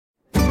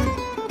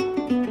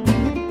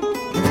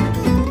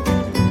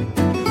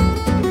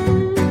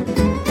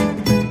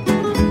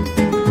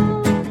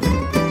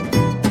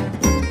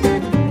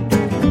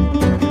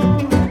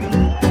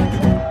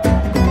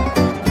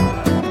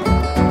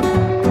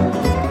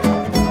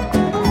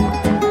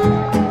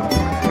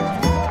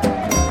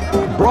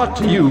brought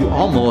to you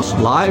almost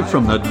live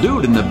from the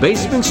Dude in the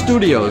Basement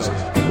Studios.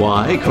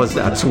 Why? Because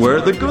that's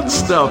where the good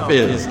stuff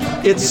is.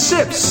 It's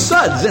Sips,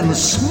 Suds, and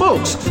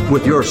Smokes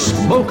with your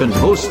smoking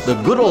host, the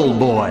good old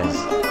boys.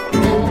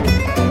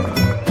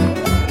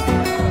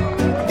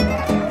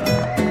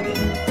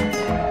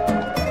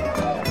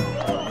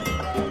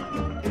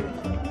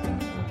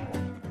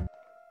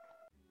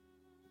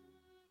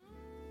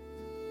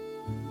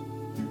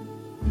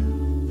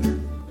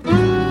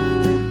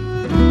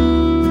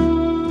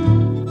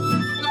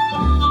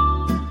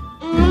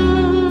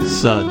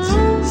 Suds,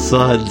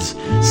 Suds,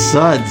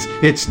 Suds.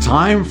 It's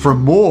time for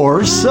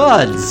more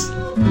Suds.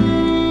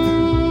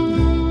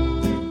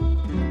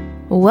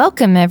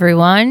 Welcome,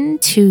 everyone,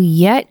 to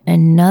yet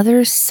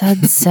another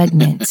Suds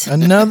segment.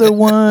 Another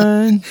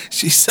one.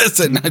 She says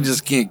it, and I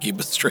just can't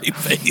keep a straight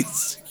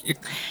face.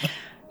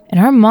 And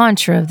our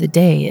mantra of the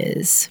day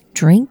is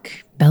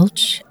drink,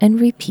 belch, and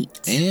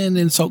repeat. And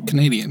insult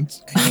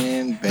Canadians.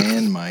 And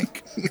ban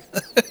Mike.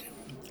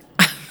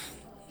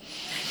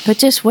 But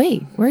just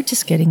wait, we're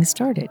just getting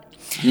started.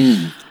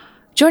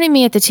 Joining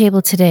me at the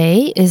table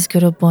today is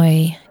good old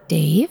boy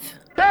Dave.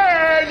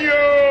 Can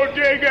you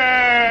dig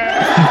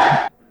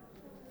it?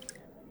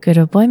 Good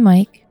old boy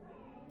Mike.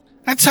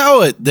 That's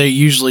how they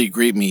usually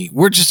greet me.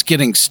 We're just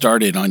getting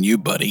started on you,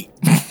 buddy.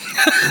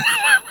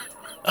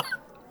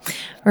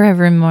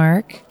 Reverend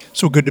Mark.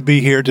 So good to be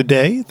here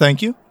today.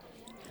 Thank you.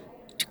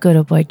 Good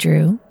old boy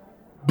Drew.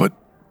 But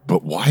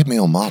why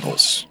male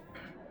models?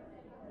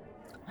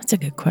 That's a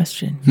good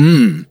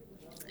question.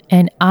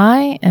 And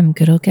I am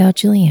good old gal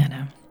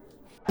Juliana.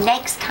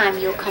 Next time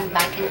you'll come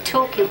back and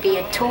talk, you'll be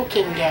a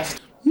talking guest.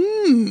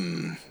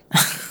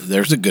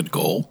 There's a good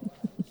goal.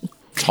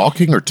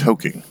 Talking or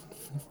toking?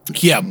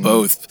 Yeah,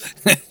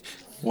 both.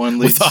 One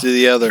leads to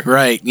the other.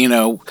 Right,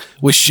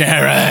 with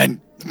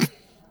Sharon.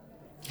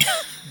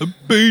 I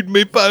beat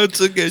me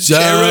pants again,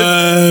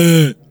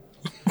 Sharon.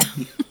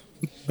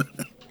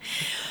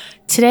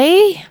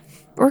 Today,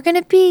 we're going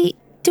to be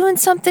doing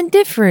something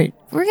different.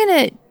 We're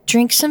going to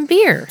drink some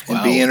beer.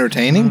 And be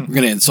entertaining. We're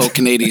going to insult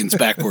Canadians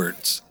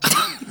backwards.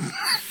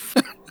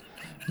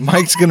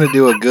 Mike's going to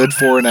do a good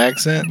foreign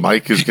accent.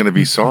 Mike is going to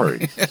be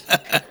sorry.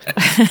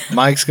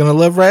 Mike's going to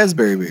love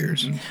raspberry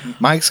beers.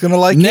 Mike's going to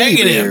like any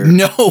beer.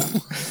 No.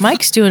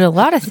 Mike's doing a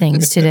lot of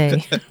things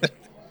today.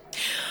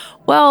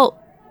 Well,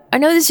 I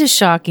know this is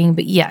shocking,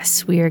 but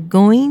yes, we are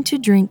going to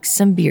drink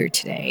some beer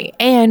today.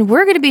 And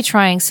we're going to be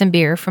trying some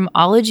beer from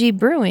Ology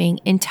Brewing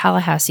in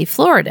Tallahassee,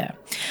 Florida.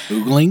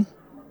 Googling?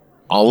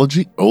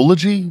 Ology?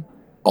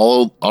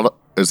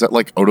 Is that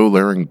like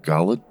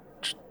otolaryngology?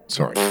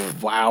 Sorry.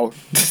 Wow.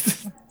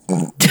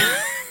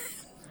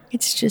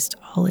 It's just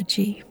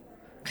Ology.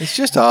 It's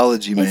just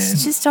ology, man.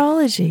 It's just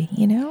Ology,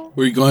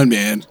 Where you going,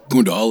 man?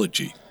 Going to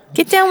Ology.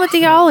 Get down with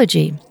the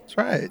Ology. That's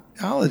right.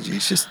 Ology.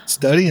 It's just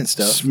studying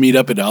stuff. Just meet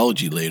up at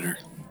Ology later.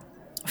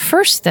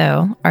 First,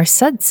 though, our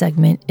Sud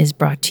segment is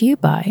brought to you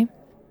by...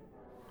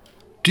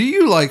 Do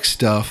you like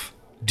stuff?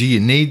 Do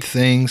you need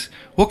things?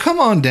 Well, come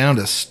on down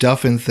to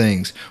Stuff and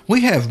Things.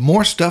 We have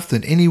more stuff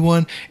than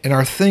anyone, and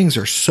our things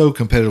are so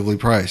competitively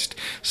priced.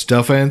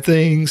 Stuff and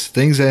Things,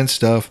 Things and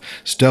Stuff,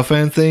 Stuff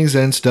and Things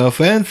and Stuff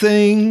and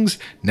Things.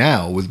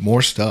 Now with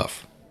more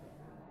stuff.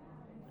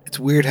 It's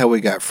weird how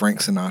we got Frank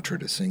Sinatra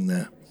to sing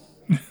that.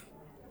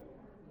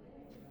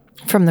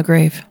 From the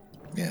grave.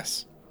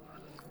 Yes.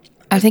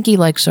 I think he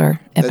likes our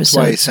episode. That's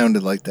why he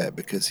sounded like that,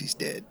 because he's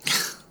dead.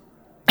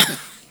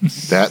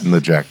 That and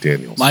the Jack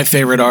Daniels. My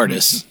favorite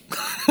artist.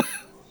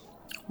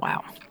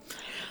 Wow.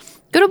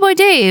 Good old boy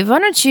Dave, why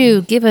don't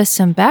you give us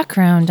some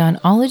background on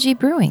Ology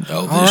Brewing?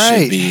 Oh, this All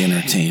right. should be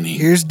entertaining.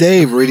 Here's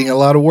Dave reading a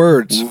lot of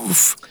words.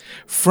 Oof.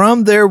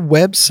 From their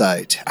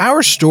website,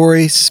 our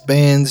story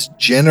spans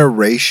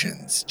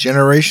generations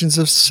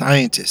of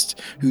scientists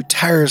who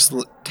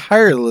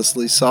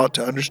tirelessly sought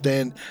to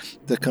understand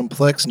the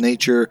complex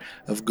nature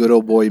of good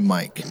old boy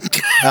Mike.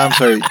 I'm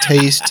sorry,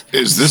 taste,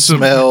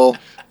 smell,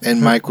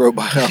 and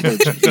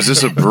microbiology. Is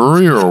this a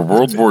brewery or a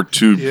World War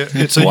II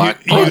it's black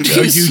a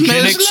project?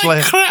 eugenics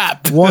lab.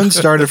 Crap. One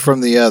started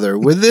from the other.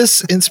 With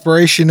this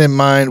inspiration in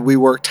mind, we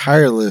worked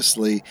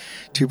tirelessly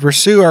to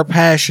pursue our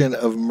passion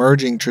of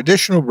merging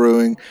traditional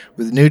brewing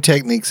with new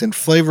techniques and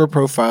flavor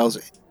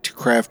profiles to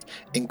craft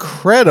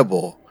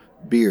incredible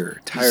beer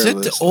Is tirelessly.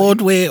 it the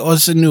old way or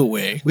the new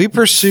way? We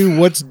pursue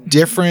what's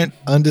different,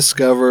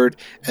 undiscovered,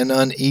 and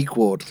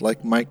unequaled,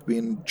 like Mike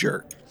being a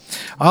jerk.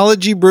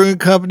 Ology Brewing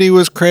Company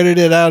was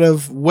credited out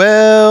of,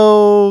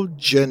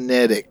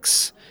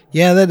 genetics.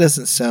 Yeah, that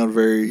doesn't sound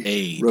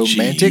very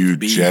romantic.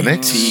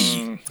 Eugenics?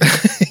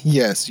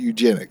 Yes,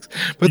 eugenics.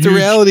 But the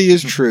reality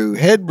is true.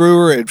 Head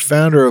brewer and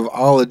founder of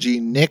Ology,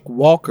 Nick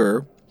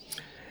Walker,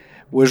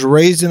 was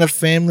raised in a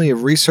family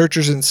of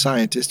researchers and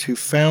scientists who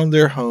found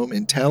their home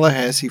in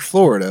Tallahassee,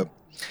 Florida,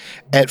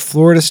 at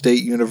Florida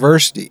State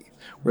University,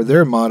 where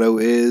their motto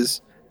is,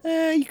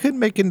 you couldn't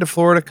make it into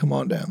Florida, come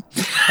on down,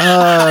 in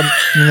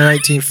the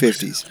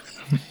 1950s.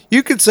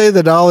 You could say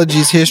that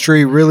Ology's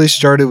history really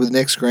started with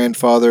Nick's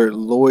grandfather,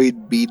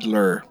 Lloyd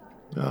Beadler.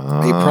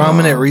 a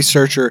prominent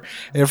researcher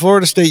at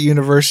Florida State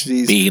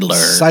University's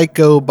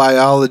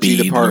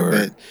psychobiology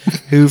department,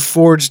 who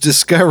forged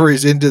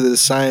discoveries into the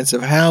science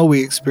of how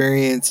we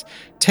experience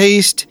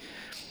taste.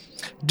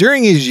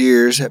 During his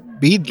years,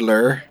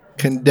 Beedler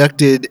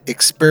conducted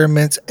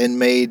experiments and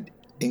made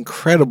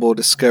incredible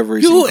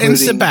discoveries. You in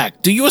the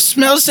back, do you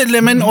smell the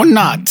lemon or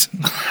not?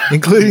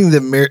 Including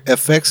the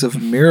effects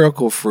of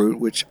miracle fruit,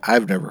 which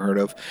I've never heard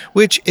of,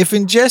 which, if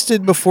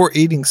ingested before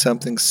eating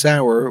something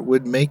sour,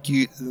 would make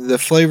the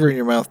flavor in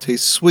your mouth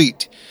taste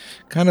sweet,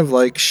 kind of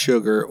like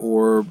sugar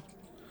or.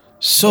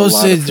 So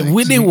said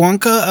Willy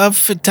Wonka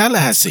of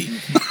Tallahassee.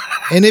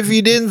 And if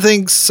you didn't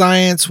think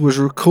science was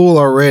cool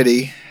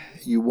already,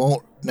 you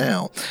won't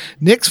now.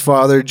 Nick's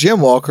father, Jim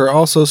Walker,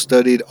 also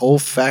studied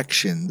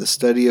olfaction, the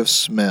study of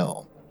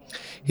smell.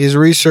 His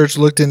research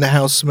looked into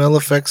how smell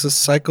affects us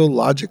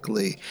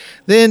psychologically.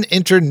 Then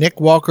entered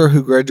Nick Walker,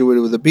 who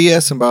graduated with a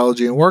BS in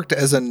biology and worked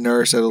as a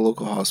nurse at a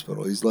local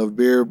hospital. He's loved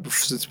beer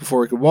since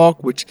before he could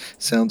walk, which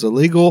sounds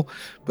illegal,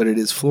 but it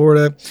is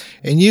Florida,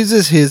 and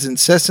uses his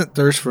incessant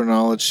thirst for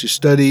knowledge to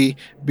study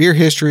beer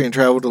history and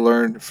travel to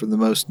learn from the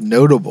most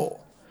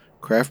notable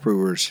craft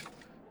brewers.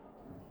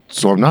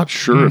 So I'm not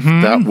sure if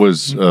that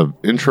was an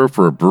intro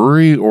for a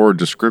brewery or a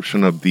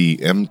description of the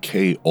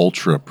MK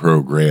Ultra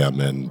program,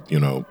 and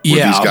were these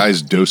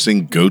guys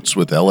dosing goats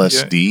with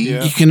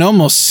LSD? You can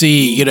almost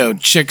see,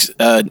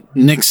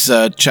 Nick's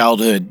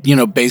childhood,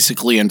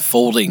 basically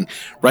unfolding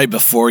right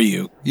before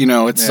you.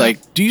 It's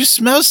like, do you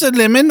smell the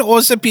lemon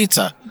or the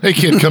pizza? Hey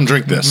kid, come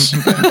drink this.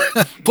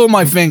 Pull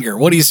my finger.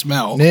 What do you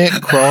smell? Nick,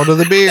 crawl to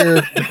the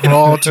beer.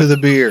 Crawl to the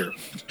beer.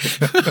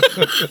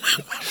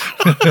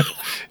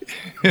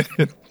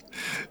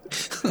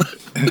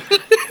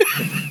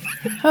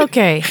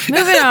 Okay,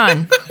 moving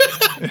on.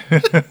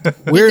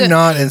 We're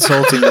not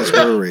insulting this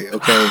brewery,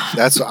 okay?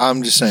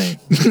 I'm just saying.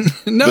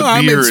 No,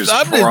 the beer is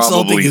I'm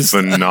probably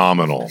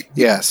phenomenal.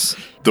 Yes.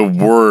 The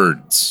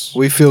words.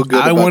 We feel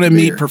good I about want to the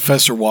meet beer.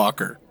 Professor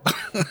Walker.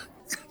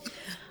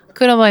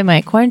 Good old boy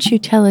Mike, why don't you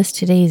tell us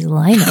today's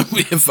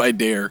lineup? If I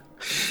dare.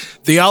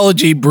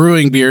 Theology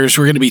brewing beers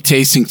we're going to be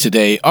tasting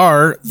today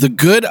are the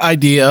Good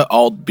Idea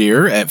Alt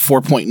Beer at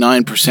 4.9%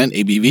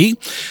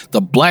 ABV,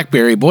 the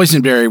Blackberry,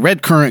 Boysenberry,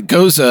 Red Currant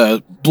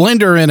Goza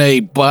blender in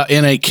a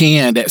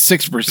can at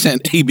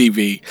 6%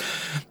 ABV,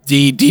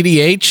 the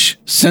DDH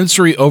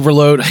Sensory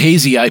Overload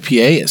Hazy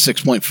IPA at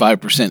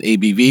 6.5%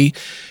 ABV,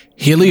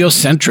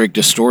 Heliocentric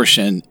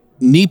Distortion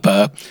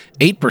NEPA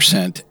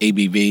 8%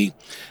 ABV,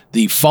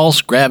 the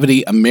False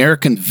Gravity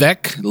American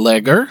Vec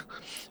Lager,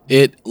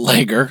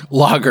 Lager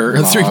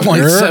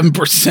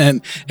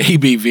 3.7%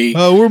 ABV.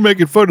 Oh, we're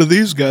making fun of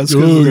these guys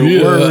because of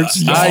their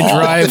words.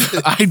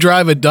 I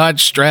drive a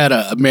Dodge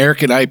Strata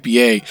American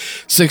IPA,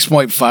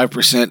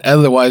 6.5%,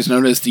 otherwise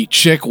known as the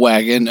Chick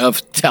Wagon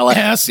of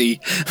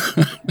Tallahassee.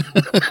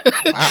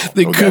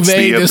 The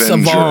Cuvée de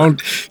Savant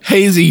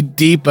Hazy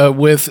Deepa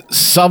with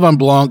Sauvignon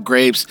Blanc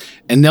grapes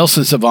and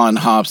Nelson Sauvin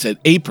hops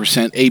at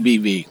 8%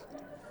 ABV.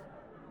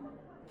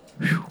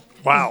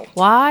 Wow.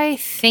 Why,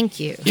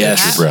 thank you.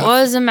 Yes. That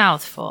was a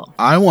mouthful.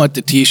 I want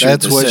the t-shirt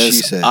That's that what she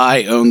says, said.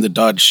 I own the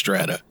Dodge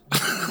Strata.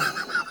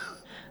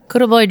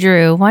 Good old boy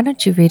Drew, why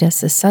don't you read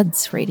us the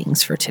suds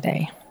ratings for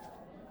today?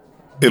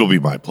 It'll be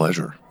my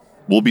pleasure.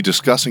 We'll be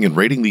discussing and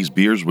rating these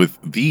beers with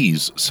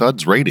these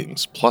Suds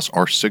ratings, plus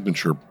our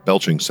signature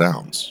belching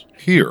sounds.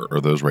 Here are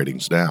those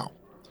ratings now.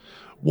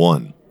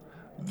 1.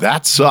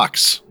 That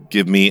sucks.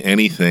 Give me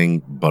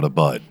anything but a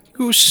bud.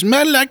 You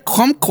smell like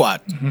kumquat.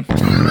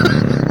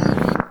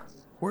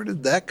 Where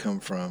did that come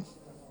from?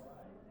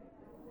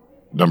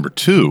 Number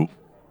 2.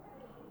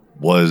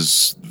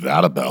 Was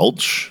that a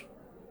belch?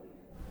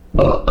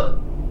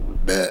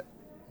 Bet.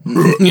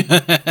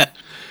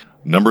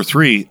 Number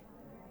 3.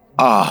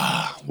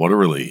 What a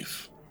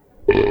relief.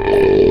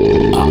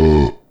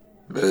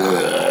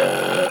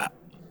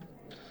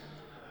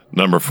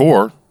 Number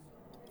 4.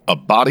 A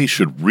body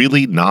should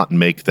really not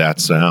make that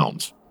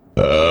sound.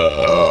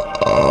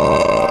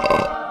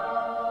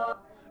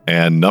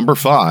 And number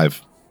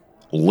 5.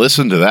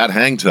 Listen to that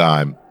hang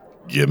time.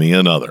 Give me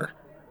another.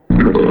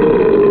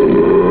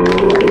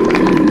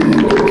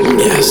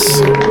 Yes.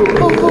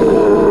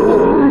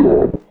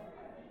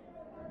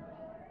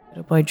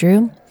 Good boy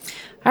Drew.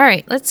 All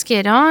right, let's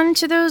get on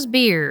to those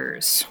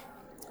beers.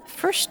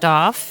 First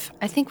off,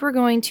 I think we're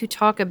going to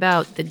talk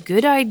about the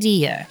Good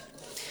Idea.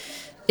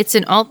 It's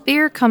an alt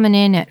beer coming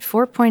in at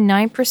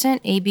 4.9%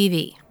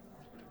 ABV.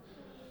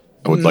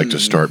 I would like to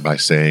start by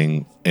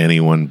saying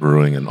anyone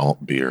brewing an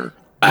alt beer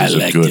is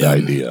a good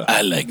idea.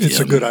 I like It's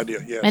them. a good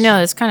idea, yes. I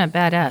know, it's kind of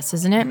badass,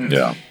 isn't it?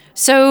 Yeah.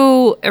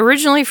 So,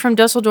 originally from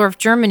Dusseldorf,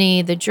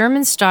 Germany, the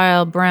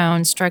German-style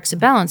brown strikes a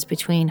balance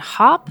between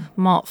hop,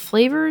 malt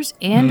flavors,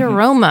 and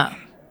aroma.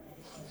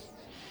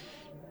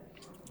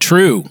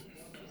 True.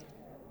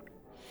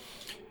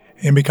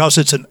 And because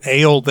it's an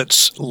ale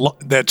that's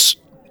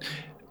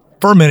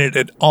fermented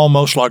at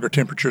almost lager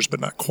temperatures, but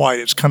not quite,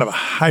 it's kind of a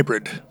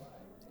hybrid.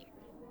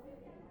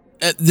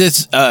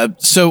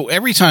 So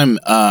every time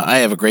I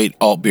have a great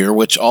alt beer,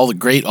 which all the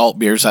great alt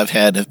beers I've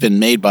had have been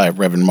made by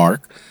Reverend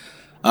Mark,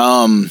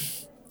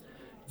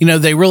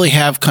 they really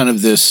have kind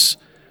of this.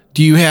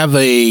 Do you have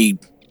a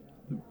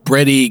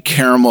bready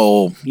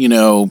caramel,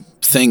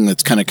 thing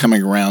that's kind of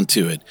coming around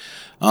to it?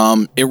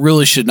 It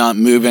really should not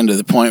move into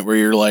the point where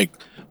you're like,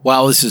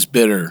 wow, this is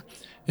bitter.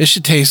 It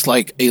should taste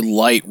like a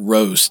light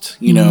roast.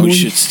 It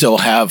should still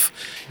have,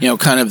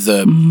 kind of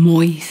the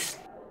moist,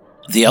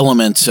 the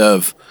elements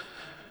of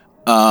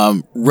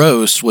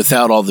roast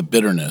without all the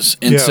bitterness.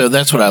 And so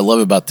that's what I love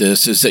about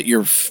this is that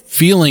you're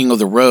feeling of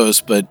the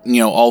roast, but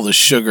all the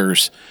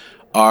sugars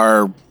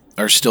are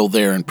still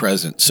there and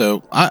present.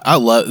 So I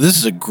love this.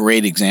 Is a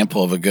great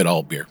example of a good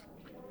alt beer.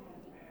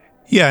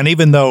 Yeah, and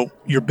even though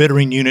your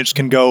bittering units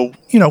can go,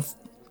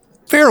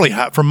 fairly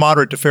high, from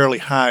moderate to fairly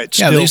high, it's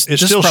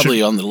still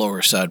probably on the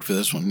lower side for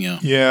this one. Yeah,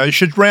 yeah, it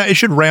should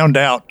round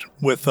out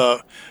with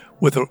a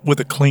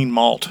clean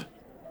malt.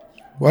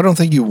 Well, I don't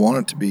think you want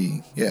it to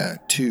be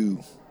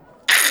too.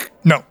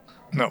 No,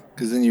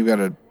 because then you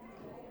got a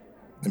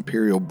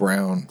Imperial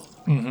Brown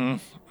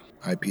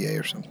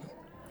IPA or something.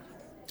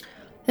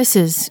 This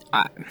is.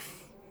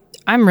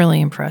 I'm really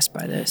impressed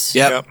by this.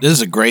 Yep. This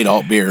is a great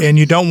alt beer. And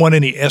you don't want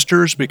any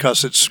esters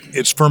because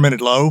it's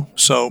fermented low.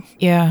 So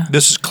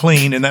this is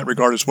clean in that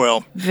regard as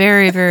well.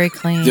 Very, very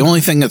clean. The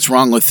only thing that's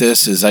wrong with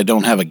this is I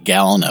don't have a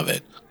gallon of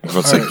it.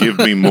 Let's say, give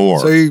me more.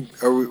 So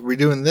are we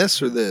doing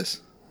this or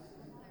this?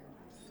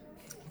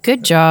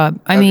 Good job.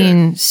 I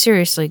mean,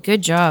 seriously,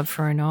 good job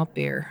for an alt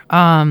beer.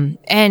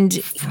 And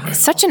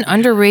such an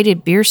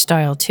underrated beer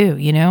style too,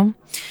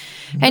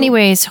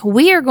 Anyways,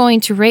 we are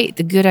going to rate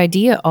the Good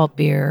Idea alt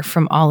beer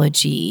from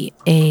Ology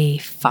a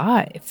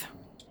 5.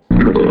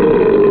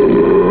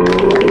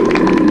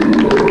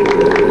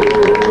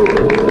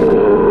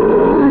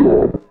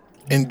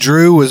 And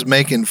Drew was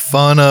making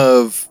fun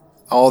of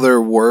all their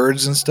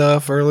words and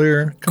stuff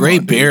earlier.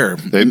 Great beer.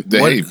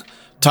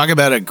 Talk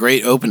about a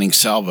great opening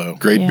salvo.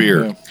 Great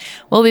beer. Yeah.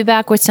 We'll be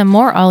back with some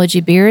more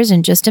Ology beers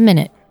in just a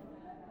minute.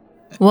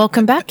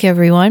 Welcome back,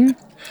 everyone.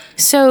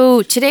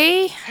 So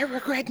today... I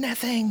regret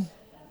nothing.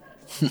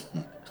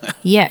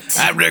 Yet.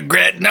 I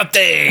regret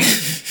nothing.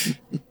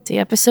 The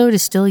episode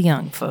is still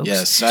young, folks.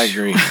 Yes, I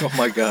agree. Oh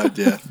my God,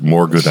 yeah.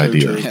 More good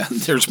idea. Yeah,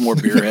 there's more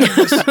beer ahead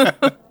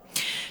of us.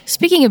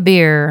 Speaking of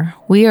beer,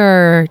 we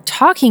are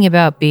talking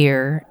about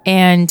beer,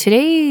 and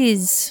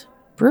today's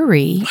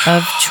brewery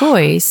of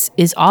choice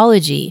is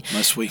Ology.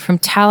 Must we? From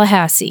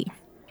Tallahassee.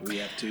 Do we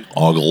have to?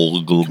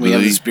 Can we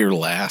have this beer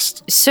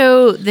last?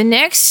 So the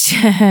next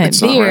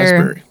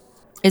beer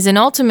is an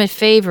ultimate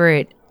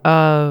favorite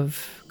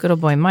of good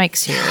old boy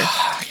Mike's here.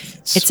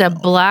 It's a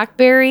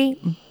blackberry,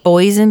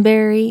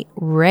 boysenberry,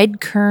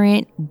 red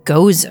currant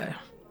goza.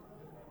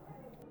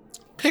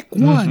 Pick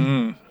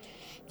one.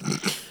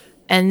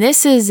 And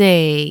this is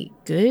a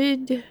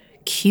good,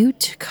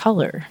 cute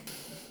color.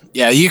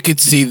 Yeah, you could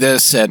see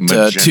this at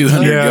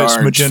 200 yards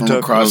from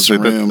across the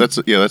room. That's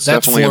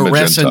definitely a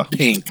magenta.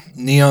 Pink.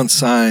 Neon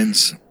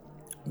signs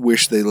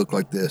wish they looked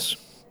like this.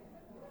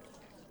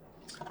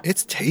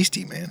 It's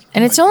tasty, man.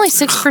 And it's only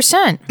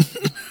 6%.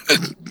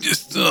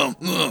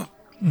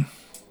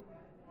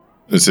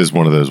 This is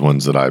one of those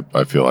ones that I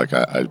feel like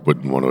I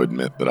wouldn't want to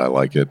admit that I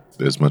like it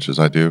as much as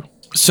I do.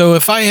 So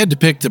if I had to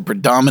pick the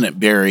predominant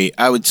berry,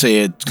 I would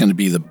say it's going to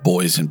be the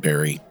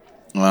boysenberry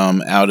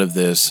out of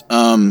this.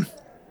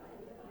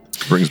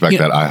 Brings back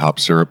that IHOP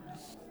syrup.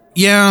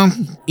 Yeah,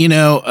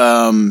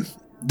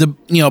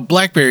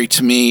 blackberry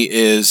to me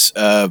is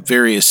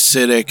very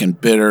acidic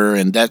and bitter,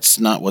 and that's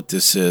not what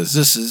this is.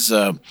 This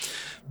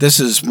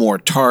is more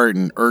tart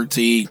and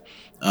earthy.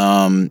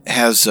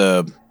 Has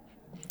a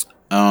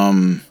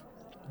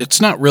it's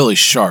not really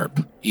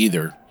sharp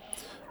either.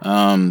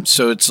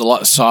 So it's a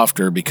lot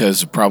softer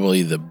because of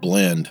probably the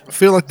blend. I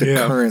feel like the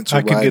currents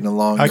are riding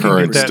along. I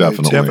can get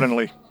that,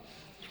 definitely.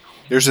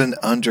 There's an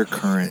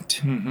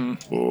undercurrent.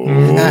 Mm-hmm.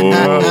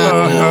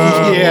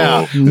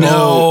 Yeah.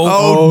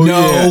 No.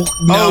 No.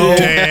 Oh,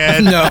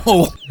 Dad.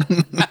 No.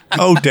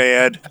 Oh,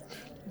 Dad.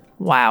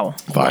 Wow.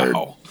 Fired.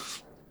 Wow.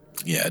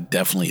 Yeah,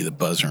 definitely the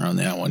buzzer on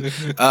that one.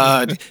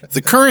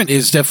 The current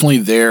is definitely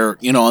there,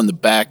 on the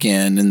back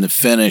end and the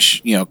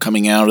finish,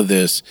 coming out of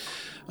this.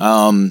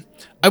 I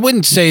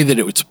wouldn't say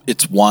that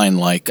it's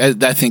wine-like. I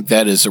think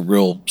that is a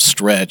real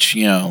stretch,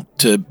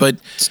 but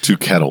it's too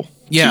kettle.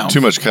 Yeah,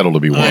 too much kettle to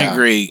be wine. I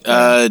agree.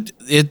 I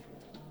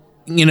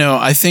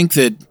think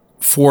that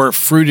for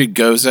fruited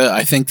goza,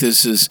 I think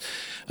this is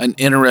an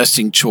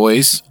interesting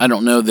choice. I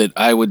don't know that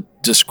I would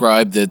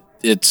describe that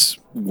it's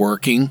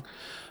working.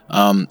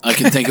 I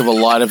can think of a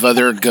lot of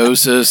other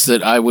gozas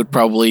that I would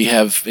probably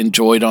have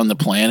enjoyed on the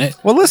planet.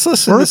 Well, let's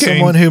listen to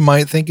someone who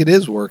might think it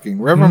is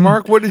working. Reverend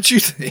Mark, what did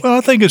you think? Well,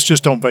 I think it's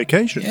just on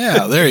vacation.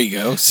 Yeah, there you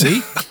go.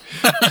 See?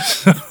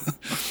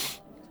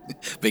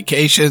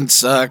 Vacation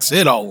sucks.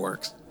 It all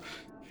works.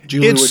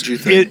 Julie, what did you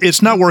think?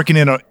 It's not working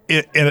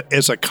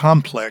as a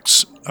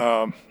complex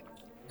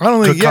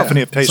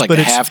cacophony of taste, it's like but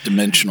half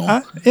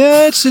dimensional.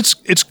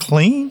 It's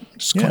clean.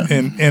 It's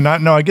clean. And I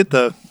know I get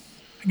the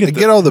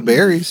Get all the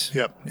berries.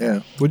 Yep.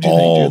 Yeah. What'd you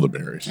All think, the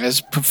berries.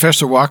 As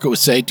Professor Walker would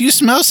say, do you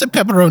smell some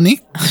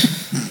pepperoni?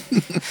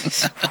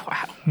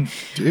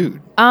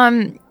 dude?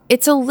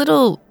 It's a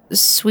little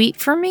sweet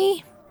for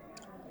me.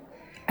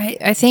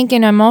 I think,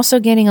 and I'm also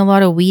getting a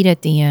lot of wheat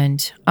at the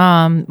end,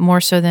 more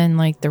so than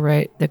like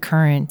the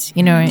currant.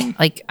 You know,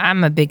 like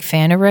I'm a big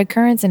fan of red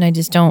currants, and I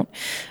just don't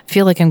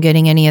feel like I'm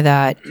getting any of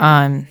that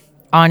on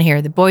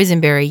here. The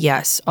boysenberry,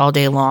 yes, all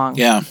day long.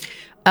 Yeah.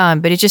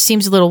 But it just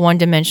seems a little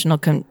one-dimensional,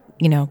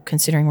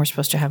 considering we're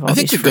supposed to have all I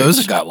think these the fruits.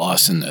 goza got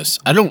lost in this.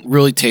 I don't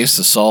really taste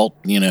the salt,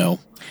 No,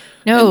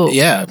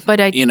 and, but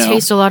I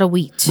taste a lot of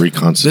wheat.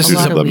 Reconstituted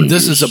lot of lemon wheat.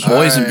 This is a juice.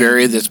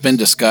 boysenberry that's been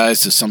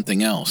disguised as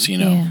something else,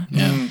 Yeah.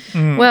 Yeah.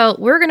 Well,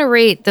 we're gonna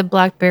rate the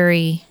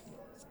blackberry,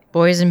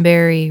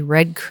 boysenberry,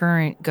 red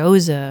currant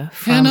goza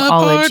from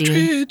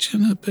Ology a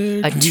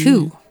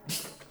 2.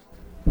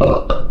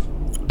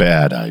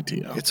 Bad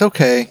idea. It's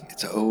okay.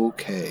 It's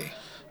okay.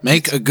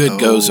 Make a good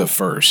goza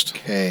first.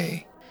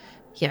 Okay.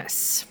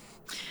 Yes.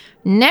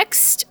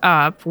 Next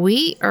up,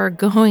 we are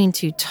going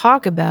to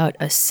talk about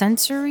a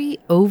sensory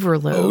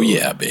overload. Oh,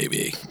 yeah,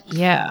 baby.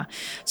 Yeah.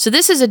 So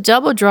this is a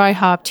double dry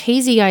hopped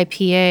hazy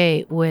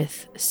IPA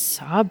with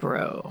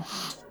Sabro.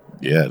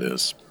 Yeah, it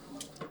is.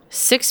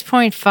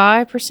 6.5%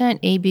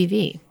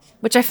 ABV,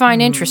 which I find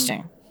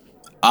interesting.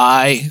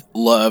 I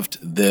loved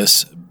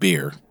this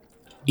beer.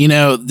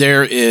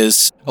 There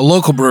is a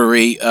local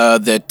brewery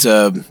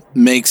that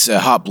makes a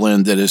hop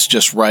blend that is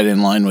just right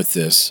in line with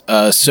this.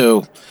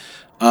 So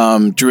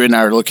Drew and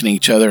I are looking at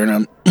each other,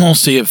 and we'll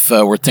see if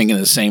we're thinking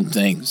the same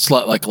thing.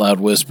 Slut Like Loud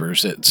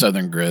Whispers at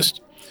Southern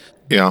Grist.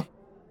 Yeah.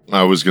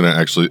 I was going to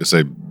actually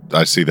say,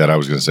 I see that. I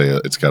was going to say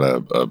it's got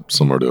a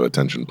similar to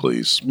Attention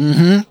Please.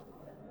 Mm-hmm.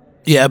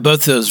 Yeah,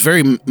 both those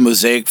very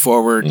mosaic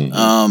forward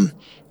and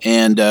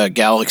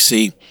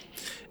Galaxy.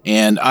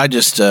 And I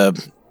just,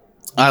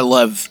 I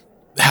love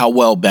how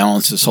well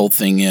balanced this whole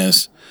thing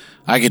is.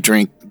 I could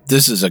drink,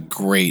 this is a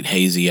great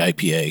hazy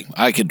IPA.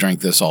 I could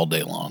drink this all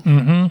day long.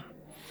 Mm-hmm.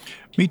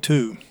 Me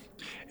too.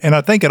 And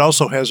I think it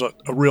also has a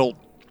real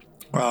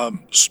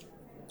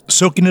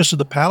silkiness of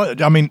the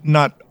palate. I mean,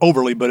 not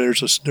overly, but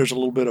there's a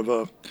little bit of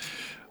a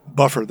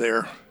buffer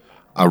there.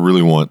 I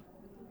really want,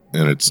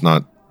 and it's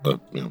not,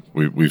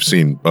 we've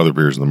seen other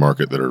beers in the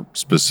market that are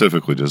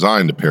specifically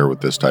designed to pair with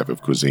this type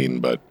of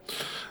cuisine, but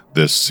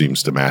this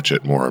seems to match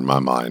it more in my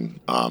mind.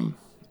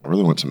 I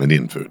really want some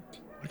Indian food,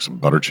 like some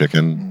butter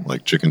chicken,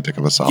 like chicken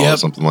tikka masala,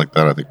 something like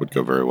that. I think would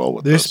go very well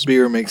with this. This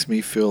beer makes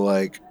me feel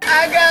like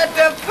I got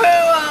the poo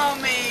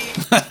on me.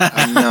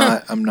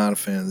 I'm not a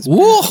fan of this beer.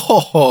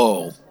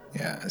 Whoa!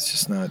 Yeah, it's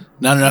just not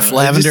enough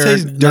lavender,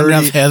 not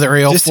enough heather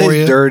ale just for tastes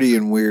you. Dirty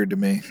and weird to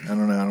me. I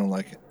don't know. I don't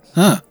like it.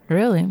 Huh?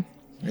 Really?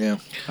 Yeah.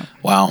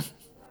 Wow.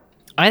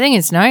 I think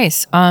it's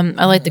nice.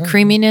 I like the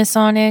creaminess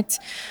on it.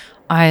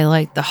 I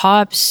like the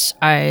hops.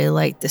 I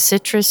like the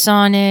citrus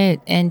on it,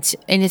 and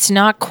it's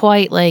not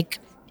quite like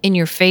in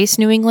your face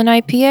New England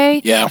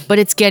IPA. Yeah, but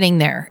it's getting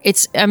there.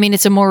 It's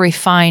a more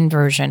refined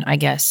version, I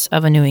guess,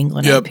 of a New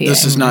England IPA.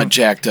 This is not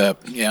jacked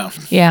up. Yeah.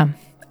 Yeah,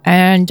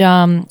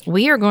 and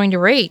we are going to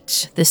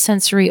rate the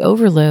sensory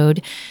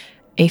overload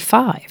a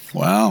 5.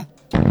 Wow.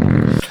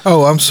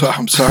 Oh, I'm sorry.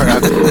 Of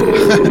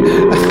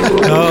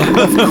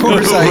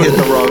course, I hit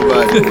the wrong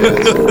button.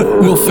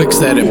 We'll fix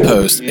that in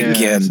post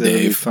again, so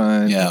Dave. Be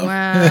fine. Yeah.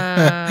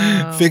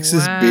 Wow. Fix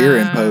this beer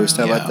in post.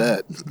 How about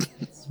that?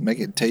 Make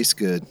it taste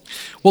good.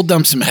 We'll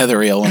dump some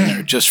heather ale in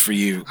there just for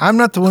you. I'm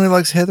not the one who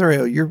likes heather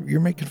ale. You're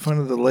making fun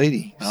of the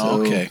lady.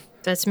 Oh, okay.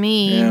 That's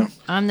me. Yeah.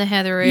 I'm the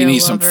heather ale You need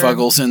some lover.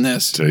 fuggles in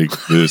this. Take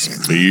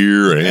this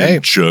beer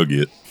and chug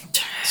it.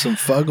 Some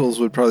fuggles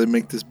would probably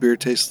make this beer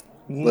taste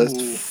less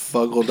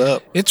fuggled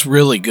up. It's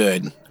really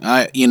good.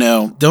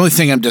 The only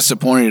thing I'm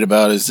disappointed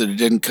about is that it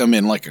didn't come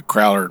in like a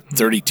Crowler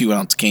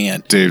 32-ounce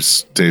can.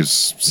 Dave's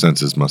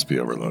senses must be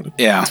overloaded.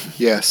 Yeah.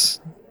 Yes.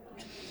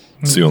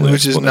 It's the only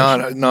Which is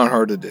explanation. not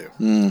hard to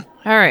do.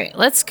 All right,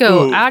 let's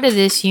go out of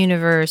this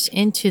universe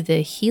into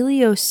the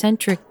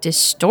heliocentric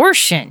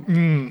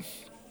distortion.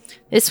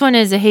 This one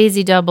is a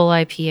hazy double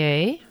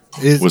IPA.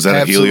 Was that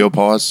a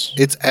heliopause?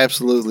 It's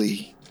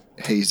absolutely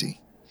hazy.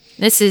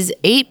 This is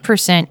 8%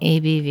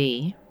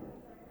 ABV.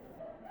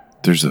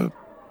 There's a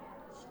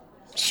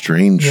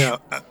strange. Yeah,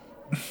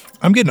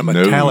 I'm getting a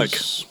metallic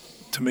nose.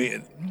 to me.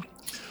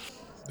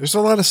 There's a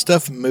lot of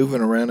stuff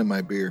moving around in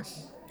my beer.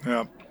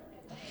 Yeah.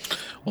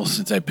 Well,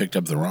 since I picked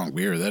up the wrong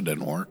beer, that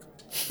doesn't work.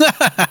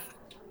 Huh.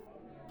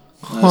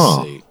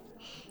 Let's see.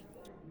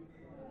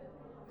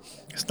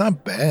 It's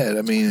not bad.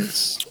 I mean,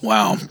 it's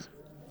Wow.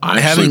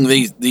 Having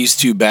these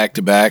two back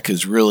to back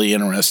is really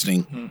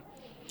interesting.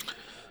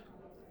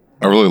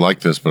 I really like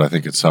this, but I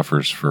think it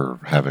suffers for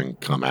having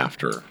come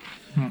after.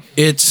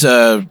 It's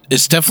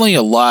definitely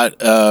a lot.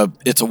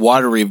 It's a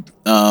watery,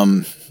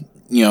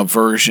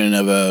 version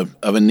of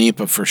a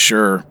NEPA for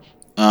sure.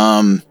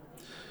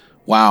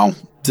 Wow,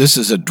 this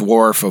is a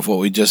dwarf of what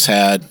we just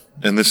had,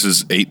 and this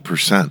is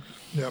 8%.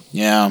 Yep.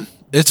 Yeah,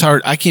 it's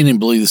hard. I can't even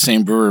believe the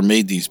same brewer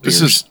made these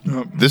beers.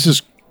 This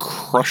is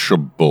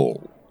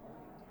crushable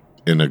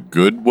in a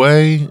good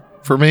way,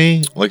 for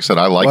me. Like I said,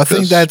 I like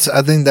this.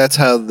 I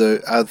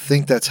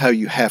think that's how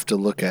you have to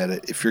look at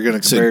it. If you're going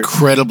to compare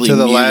incredibly to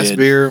the muted. last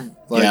beer,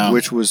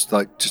 which was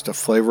like just a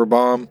flavor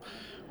bomb,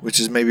 which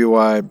is maybe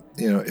why,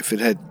 if it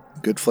had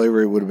good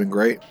flavor, it would have been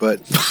great.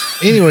 But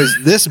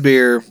anyways, this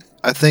beer,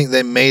 I think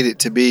they made it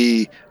to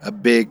be a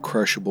big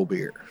crushable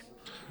beer.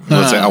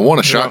 I want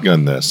to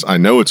shotgun this. I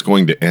know it's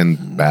going to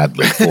end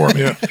badly for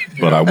me,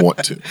 but I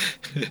want to.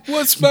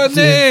 What's my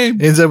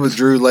name? Ends up with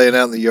Drew laying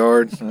out in the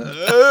yard.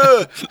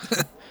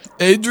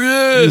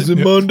 Adrian, is it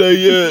Monday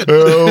yet?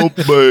 Help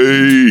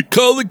me.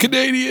 Call the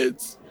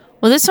Canadians.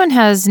 Well, this one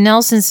has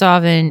Nelson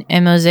Sauvin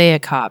and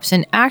Mosaic hops.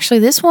 And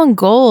actually, this won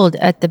gold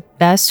at the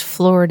best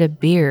Florida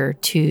beer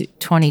to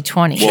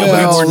 2020.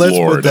 Well, let's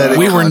put that in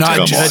we were context.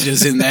 not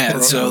judges in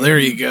that, so there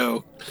you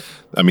go.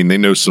 I mean, they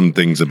know some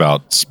things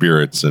about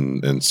spirits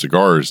and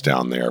cigars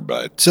down there,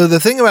 but... So the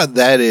thing about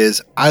that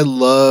is, I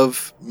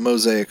love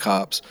Mosaic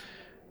hops.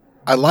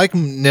 I like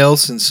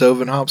Nelson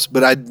Sauvin hops,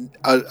 but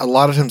a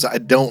lot of times I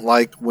don't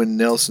like when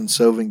Nelson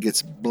Sauvin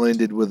gets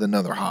blended with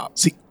another hop.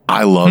 See,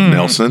 I love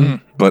Nelson,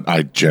 but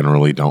I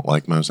generally don't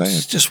like Mosaic.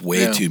 It's just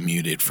way too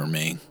muted for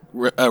me.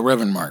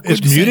 Reverend Mark,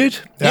 It's muted?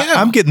 Yeah.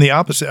 I'm getting the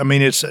opposite. I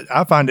mean,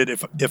 I find it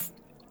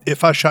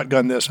if I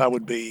shotgun this, I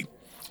would be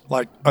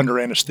like under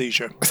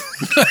anesthesia.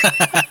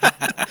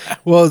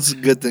 Well, it's a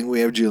good thing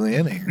we have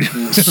Juliana here.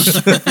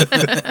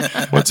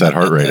 What's that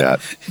heart rate at?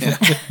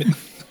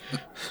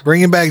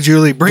 Bring him back,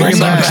 Julie. Bring him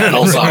back.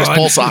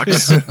 Pull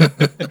socks.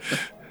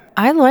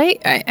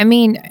 I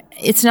mean,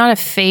 it's not a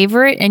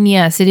favorite. And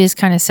yes, it is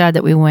kind of sad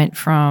that we went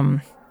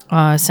from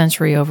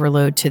sensory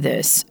overload to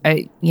this.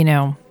 I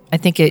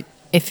think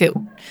if it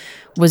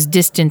was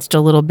distanced a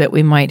little bit,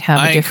 we might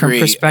have a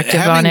different perspective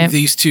on it.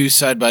 These two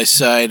side by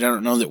side, I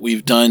don't know that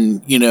we've done,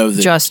 the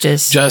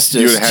justice. You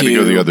had to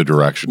go the other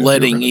direction.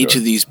 Letting each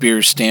of these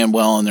beers stand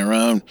well on their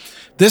own.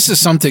 This is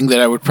something that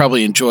I would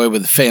probably enjoy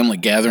with a family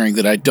gathering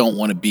that I don't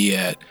want to be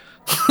at.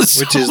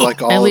 Which is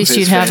like all at least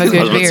you'd have a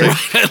good beer.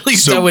 At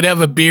least I would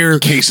have a beer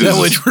that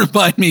would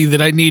remind me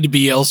that I need to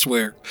be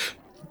elsewhere.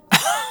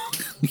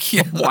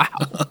 Yeah. Wow.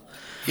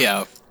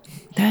 Yeah.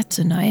 That's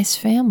a nice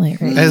family,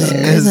 right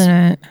isn't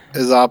it?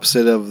 As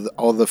opposite of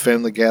all the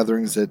family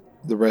gatherings that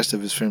the rest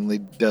of his family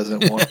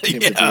doesn't want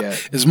him to be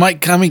at. Is Mike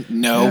coming?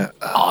 No. Yeah.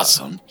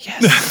 Awesome.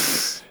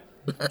 Yes.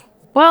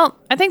 Well,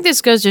 I think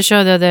this goes to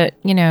show, though, that,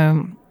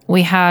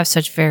 we have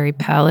such varied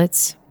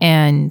palates,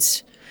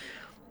 and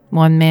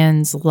one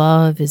man's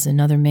love is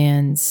another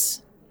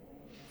man's...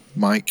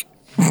 Mike.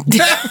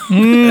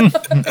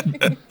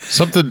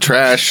 Something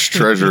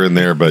treasure in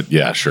there, but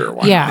yeah, sure.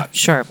 Why not?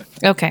 Sure.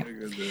 Okay.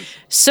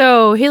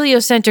 So,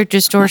 heliocentric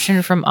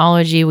distortion from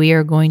Ology, we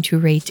are going to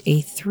rate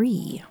a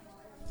 3.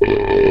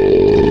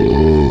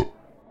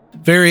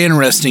 Very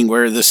interesting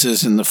where this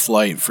is in the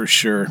flight, for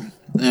sure.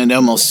 And I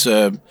almost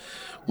want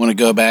to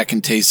go back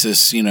and taste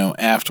this,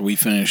 after we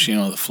finish,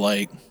 the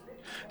flight.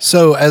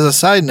 So, as a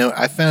side note,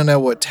 I found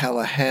out what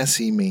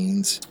Tallahassee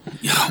means.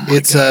 Oh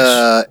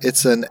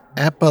It's an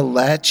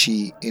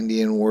Appalachian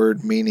Indian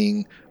word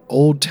meaning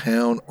old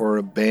town or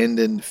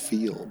abandoned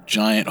field.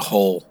 Giant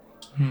hole.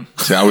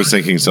 See, I was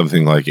thinking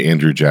something like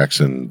Andrew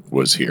Jackson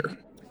was here.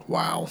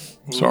 Wow.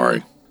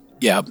 Sorry.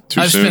 Yeah.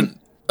 Too I soon? spent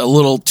a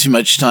little too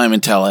much time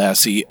in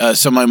Tallahassee.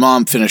 So my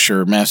mom finished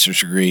her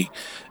master's degree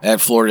at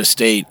Florida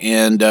State,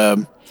 and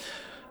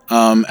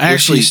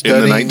actually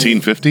in the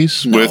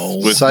 1950s with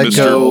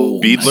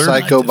Mr.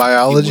 Beadler?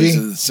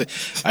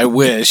 Psychobiology? I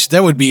wish.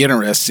 That would be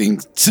interesting,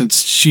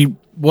 since she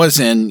was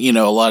in,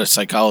 a lot of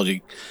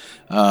psychology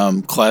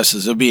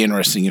classes. It would be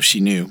interesting if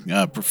she knew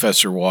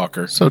Professor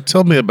Walker. So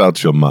tell me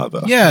about your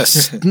mother.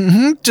 Yes.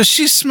 Does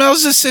she smell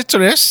the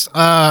citrus?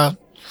 But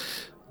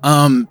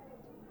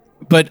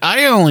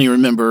I only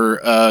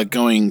remember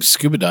going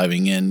scuba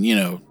diving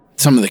in,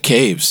 some of the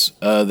caves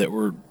that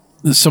were,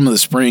 some of the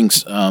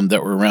springs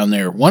that were around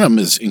there. One of them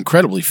is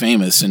incredibly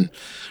famous, and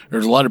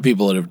there's a lot of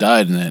people that have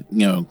died in that,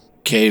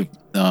 cave.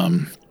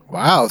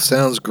 Wow,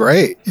 sounds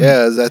great.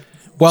 Yeah, is that...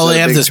 Well, they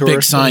have this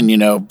big sign,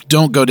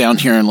 don't go down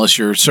here unless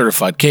you're a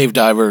certified cave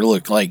diver.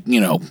 Look,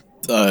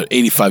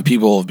 85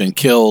 people have been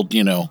killed.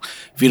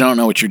 If you don't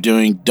know what you're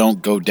doing,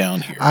 don't go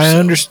down here. I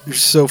understand.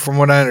 So from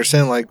what I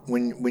understand,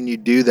 when you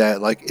do that,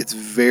 it's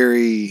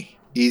very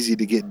easy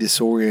to get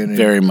disoriented.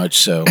 Very much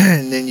so.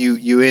 And then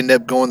you end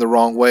up going the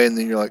wrong way, and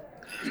then you're like,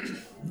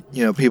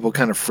 people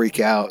kind of freak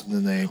out, and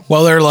then they...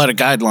 Well, there are a lot of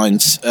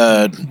guidelines,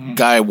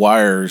 guy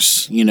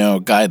wires,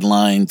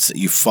 guidelines that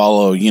you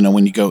follow,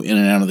 when you go in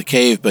and out of the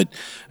cave. But,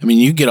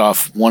 you get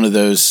off one of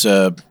those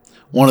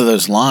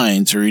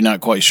lines, or you're not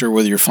quite sure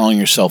whether you're following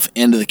yourself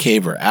into the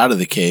cave or out of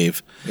the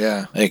cave.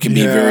 Yeah. It can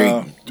be very,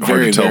 hard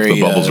to tell if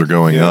the bubbles are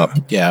going up.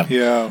 Yeah.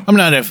 Yeah.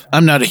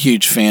 I'm not a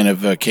huge fan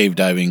of cave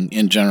diving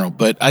in general,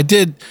 but I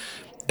did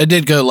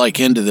go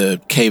into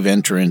the cave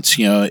entrance,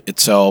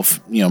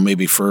 itself,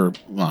 maybe for,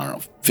 I don't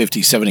know,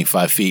 50,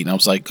 75 feet. And I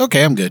was like,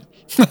 okay, I'm good.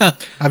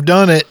 I've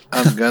done it.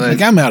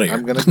 I'm out of here.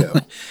 I'm going to go.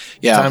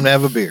 Yeah. Time to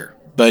have a beer.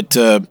 But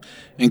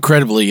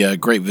incredibly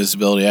great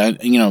visibility.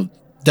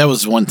 That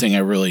was one thing I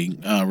really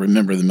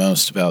remember the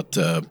most about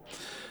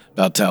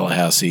about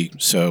Tallahassee.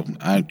 So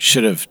I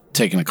should have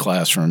taken a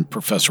class from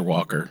Professor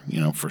Walker,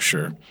 for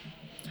sure.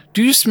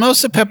 Do you smell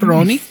the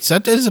pepperoni?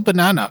 That is a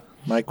banana.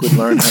 Mike would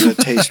learn how to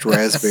taste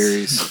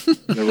raspberries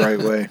the right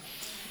way.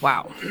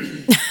 Wow.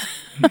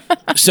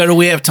 So do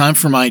we have time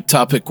for my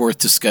topic worth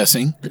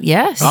discussing?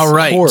 Yes. All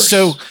right. Of course.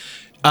 So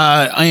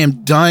I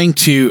am dying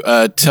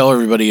to tell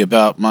everybody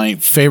about my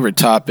favorite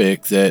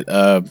topic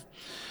that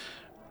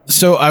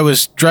so I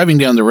was driving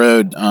down the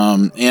road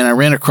and I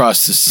ran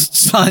across this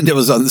sign that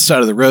was on the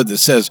side of the road that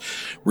says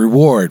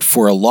reward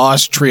for a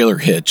lost trailer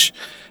hitch.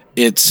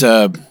 It's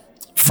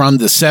from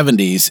the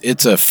 70s.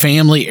 It's a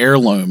family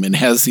heirloom and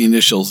has the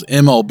initials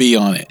MLB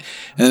on it.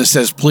 And it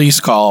says, please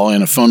call,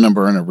 and a phone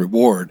number and a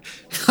reward.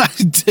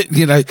 And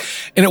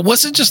it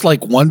wasn't just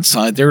like one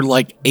sign. There were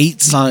like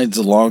 8 signs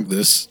along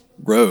this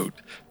road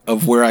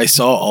of where I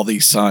saw all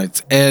these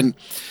signs. And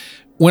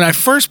when I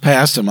first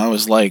passed them, I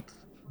was like,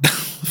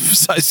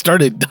 I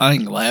started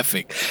dying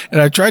laughing. And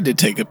I tried to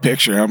take a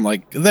picture. I'm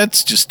like,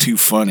 that's just too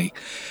funny.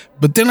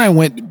 But then I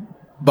went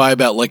by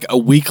about like a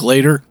week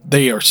later,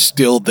 they are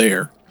still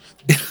there.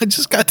 I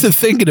just got to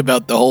thinking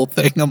about the whole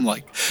thing. I'm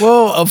like,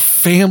 well, a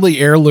family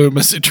heirloom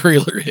is a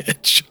trailer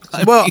hitch.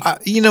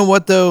 You know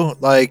what though?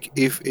 Like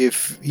if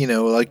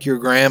like your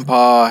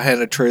grandpa had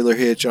a trailer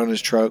hitch on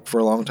his truck for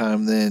a long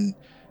time, then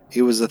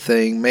it was a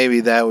thing. Maybe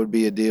that would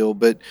be a deal.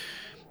 But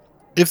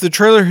if the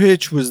trailer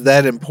hitch was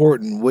that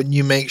important, wouldn't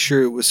you make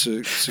sure it was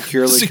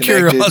securely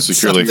connected?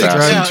 Securely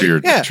fastened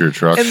to your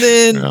truck. And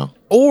then,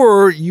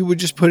 or you would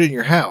just put it in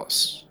your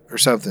house or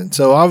something.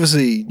 So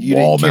obviously you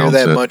didn't care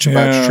that much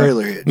about your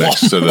trailer hitch.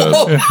 Next to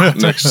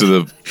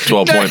the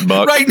 12-point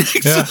buck. Right next to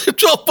the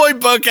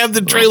 12-point buck, have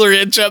the trailer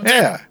hitch up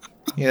there.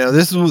 Yeah.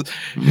 This was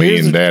me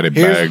and Daddy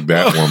bagged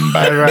that one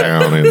back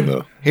down in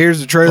the Here's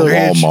the trailer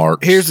hitch.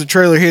 Walmart. Here's the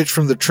trailer hitch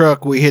from the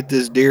truck we hit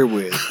this deer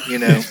with,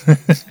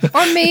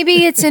 Or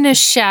maybe it's in a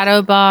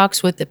shadow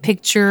box with a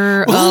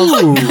picture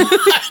of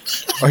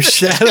a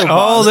shadow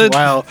box.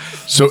 Wow.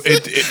 So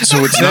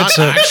it's not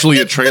actually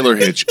a trailer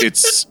hitch.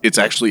 It's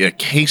actually a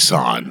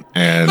caisson,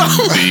 and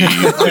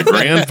the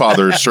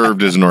grandfather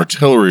served as an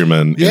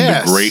artilleryman in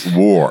the Great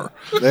War.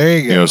 There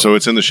you go. So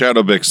it's in the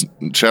shadow box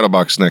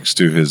next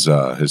to his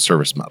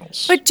service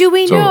medals. But do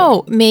we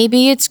know?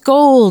 Maybe it's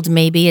gold.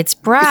 Maybe it's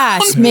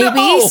brass.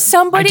 Maybe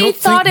somebody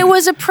thought it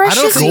was a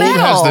precious gold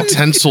metal. has the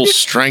tensile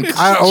strength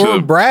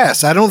or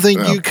brass. I don't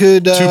think you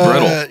could. Too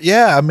brittle.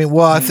 Yeah, I mean,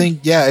 I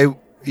think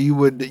you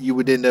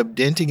would end up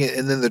denting it,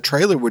 and then the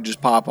trailer would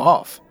just pop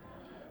off.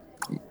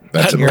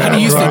 How do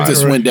you think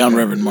this went down,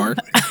 Reverend Mark?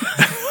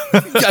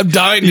 I'm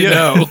dying to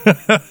know.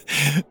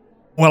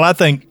 Well, I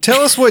think...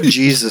 Tell us what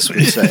Jesus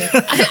would say.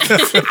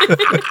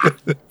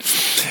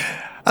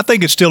 I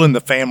think it's still in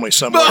the family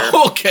somewhere.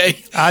 Oh,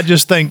 okay. I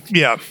just think,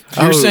 You're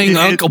saying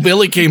Uncle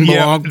Billy came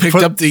along, picked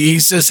up the... He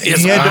says...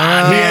 He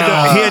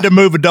had to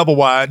move a double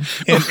wide,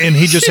 and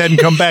he just hadn't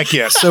come back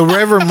yet. So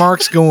Reverend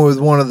Mark's going with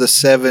one of the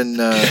seven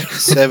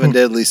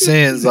deadly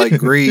sins, like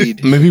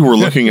greed. Maybe we're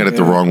looking at it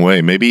the wrong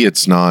way. Maybe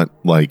it's not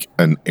like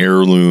an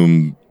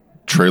heirloom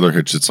trailer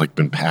hitch that's like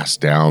been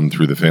passed down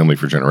through the family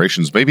for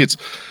generations. Maybe it's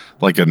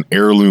like an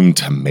heirloom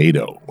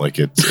tomato, like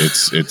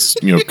it's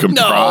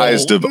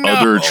comprised of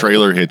other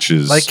trailer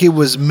hitches. Like it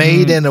was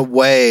made in a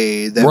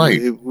way that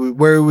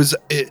where it was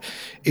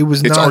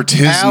not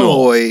artisanal,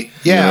 alloy.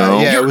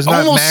 Yeah, You're it was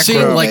not almost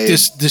seeing like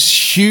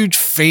this huge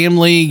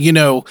family,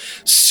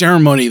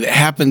 ceremony that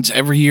happens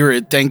every year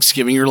at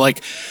Thanksgiving. You're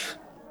like,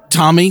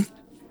 Tommy,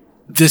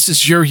 this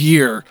is your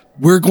year.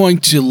 We're going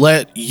to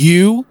let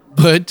you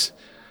put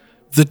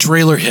the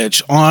trailer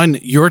hitch on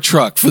your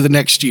truck for the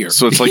next year.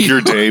 So it's like your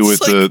day with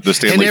the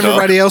Stanley Cup. And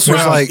everybody else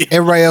was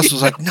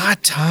like,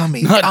 not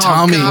Tommy. Not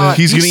Tommy. God.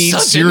 He's going to eat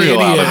cereal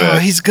out of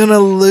it. He's going to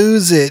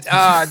lose it.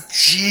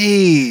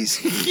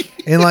 Jeez.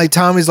 And like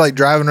Tommy's like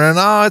driving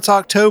around. It's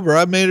October.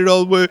 I made it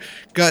all the way.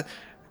 Got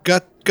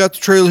the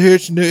trailer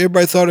hitch, and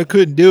everybody thought I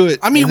couldn't do it.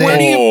 I mean, where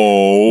do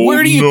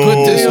you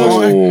put this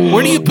on?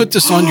 Where do you put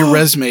this on your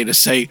resume to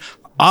say,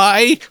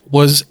 I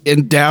was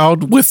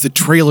endowed with the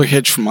trailer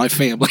hitch from my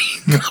family?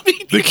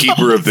 The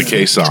keeper of the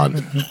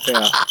caisson.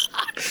 Yeah.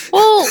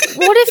 Well,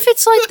 what if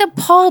it's like the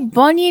Paul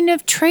Bunyan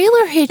of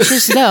trailer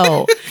hitches,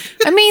 though?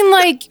 I mean,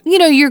 like,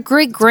 your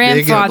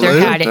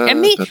great-grandfather had it. I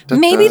mean,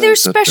 maybe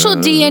there's special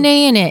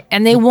DNA in it,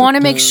 and they want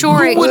to make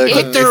sure it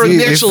put their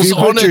initials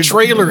on a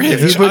trailer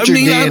hitch. I'm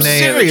DNA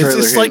serious.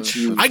 It's like,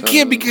 I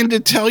can't begin to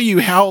tell you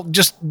how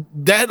just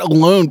that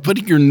alone,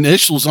 putting your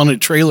initials on a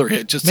trailer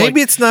hitch.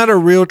 Maybe it's not a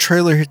real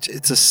trailer hitch.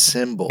 It's a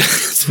symbol.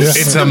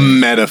 It's a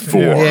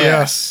metaphor.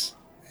 Yes.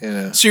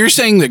 So you're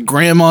saying that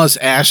grandma's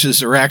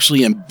ashes are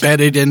actually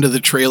embedded into the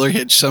trailer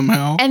hitch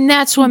somehow? And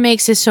that's what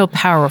makes it so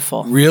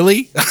powerful.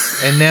 Really?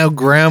 And now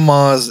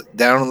grandma's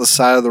down on the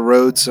side of the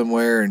road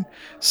somewhere, and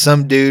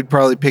some dude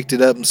probably picked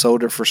it up and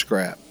sold it for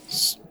scrap.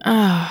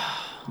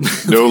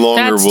 No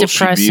longer will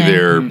she be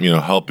there,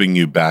 helping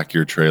you back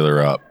your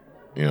trailer up,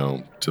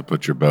 to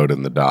put your boat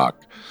in the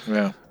dock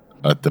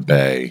at the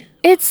bay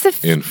It's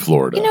in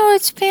Florida.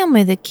 It's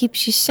family that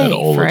keeps you safe,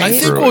 right? I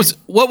think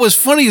what was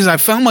funny is I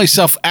found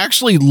myself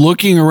actually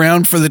looking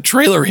around for the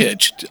trailer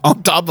hitch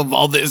on top of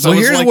all this. Well,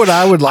 here's what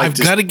I would like I've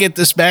got to get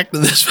this back to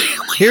this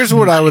family. Here's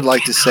what I would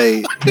like to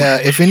say.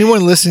 If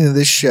anyone listening to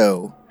this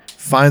show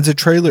finds a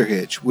trailer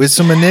hitch with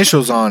some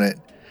initials on it,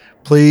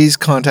 please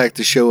contact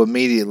the show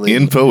immediately.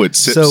 Info at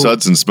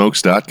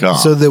sipsudsandsmokes.com.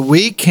 So that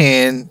we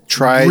can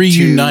try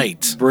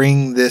reunite, to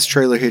bring this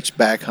trailer hitch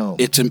back home.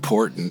 It's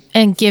important.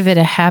 And give it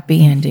a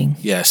happy ending.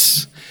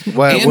 Yes.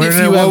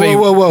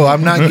 Whoa,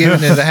 I'm not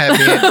giving it a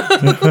happy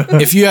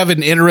ending. If you have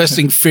an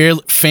interesting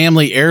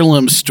family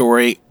heirloom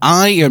story,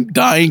 I am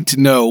dying to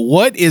know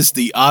what is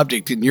the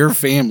object in your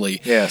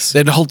family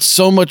that holds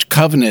so much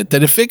covenant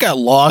that if it got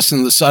lost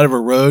in the side of a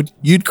road,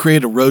 you'd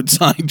create a road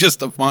sign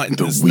just to find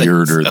the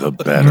weirder the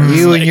better.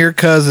 You and your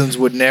cousins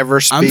would never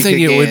speak I'm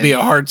thinking again. It would be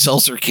a hard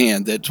seltzer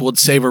can that would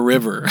save a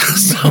river.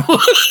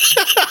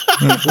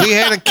 We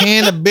had a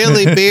can of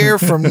Billy beer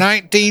from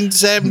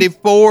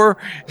 1974,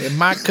 and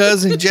my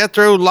cousin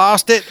Jethro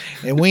lost it,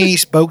 and we ain't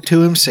spoke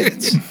to him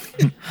since.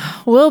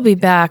 We'll be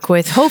back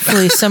with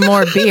hopefully some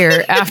more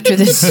beer after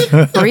this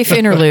brief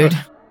interlude.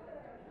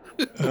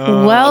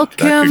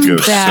 Welcome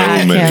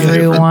back,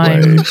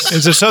 everyone.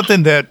 Is there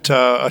something that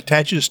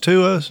attaches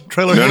to a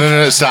trailer hitch?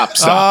 No, stop.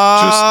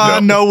 I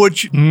know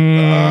what you...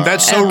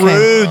 that's so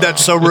rude.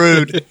 That's so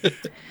rude.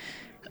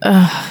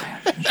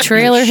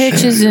 Trailer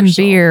hitches and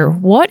beer.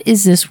 What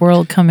is this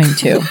world coming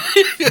to?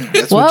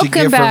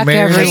 Welcome back,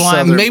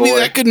 everyone. Maybe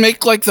that could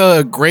make like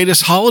the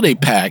greatest holiday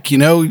pack.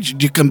 You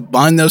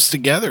combine those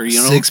together.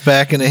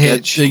 6-pack and a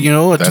hitch. A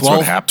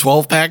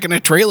 12-pack and a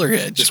trailer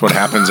hitch. That's what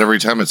happens every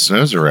time it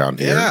snows around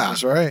here. Yeah,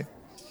 that's right.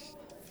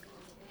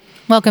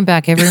 Welcome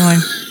back, everyone.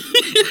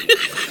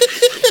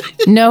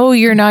 No,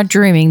 you're not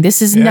dreaming.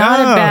 This is not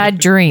a bad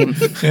dream.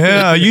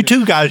 Yeah, you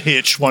two got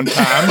hitched one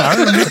time. I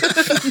remember.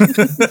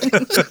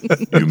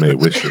 You may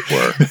wish it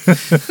were.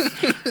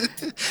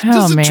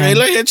 Does the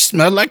trailer hitch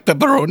smell like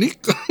pepperoni?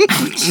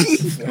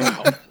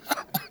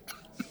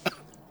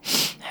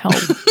 Help.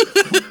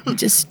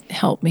 Just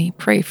help me.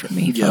 Pray for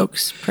me,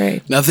 folks.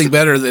 Pray. Nothing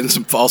better than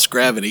some false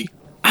gravity.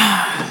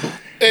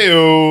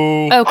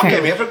 Ayo. Okay. You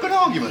came here for a good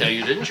argument. No,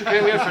 you didn't. You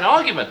came here for an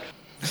argument.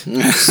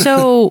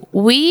 So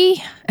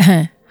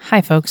hi,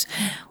 folks.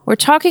 We're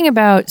talking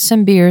about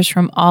some beers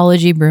from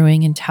Ology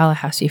Brewing in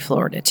Tallahassee,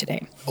 Florida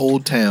today.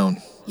 Old Town.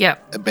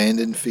 Yep.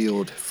 Abandoned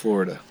Field,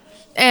 Florida.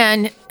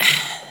 And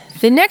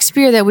the next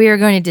beer that we are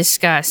going to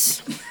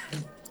discuss,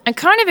 I'm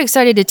kind of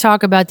excited to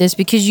talk about this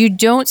because you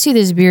don't see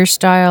this beer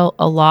style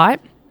a lot.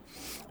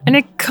 And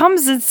it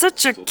comes in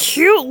such a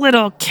cute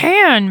little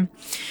can.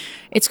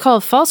 It's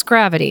called False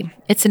Gravity.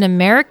 It's an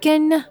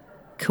American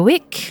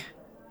Quick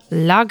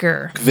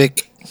Lager.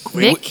 Vic.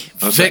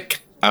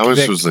 I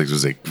always was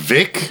like,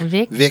 Vic?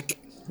 Vic.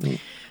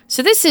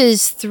 So this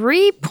is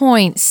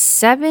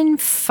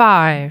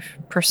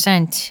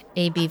 3.75%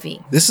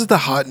 ABV. This is the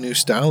hot new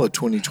style of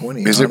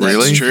 2020. Is it really?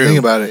 That's true. Think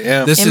about it,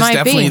 yeah. This is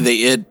definitely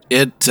the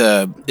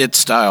it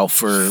style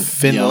for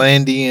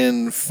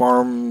Finlandian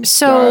farm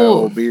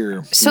style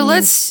beer. So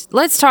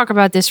let's talk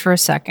about this for a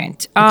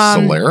second.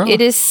 Solera? It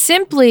is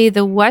simply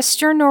the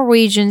Western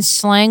Norwegian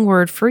slang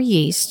word for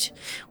yeast,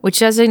 which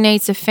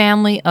designates a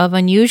family of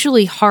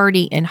unusually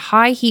hardy and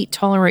high heat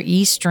tolerant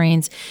yeast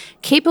strains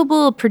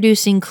capable of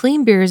producing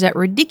clean beers at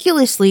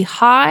ridiculously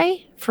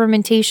high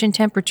fermentation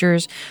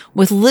temperatures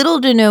with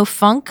little to no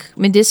funk,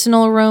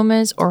 medicinal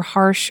aromas, or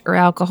harsh or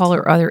alcohol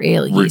or other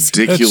ale yeast.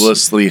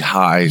 Ridiculously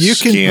high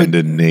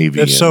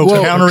Scandinavian. That's so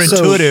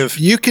counterintuitive. So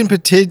you can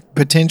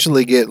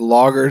potentially get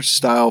lager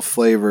style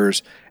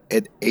flavors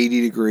at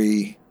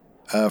 80-degree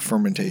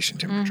fermentation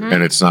temperature.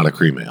 And it's not a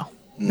cream ale.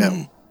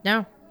 No.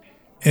 No.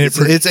 And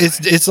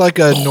it's like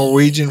a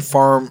Norwegian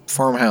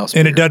farmhouse beer.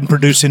 And it doesn't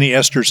produce any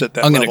esters at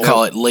that I'm level. going to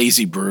call it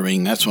lazy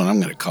brewing. That's what I'm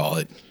going to call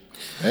it.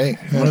 Hey,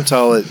 I'm going to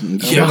call it.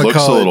 It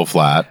looks a little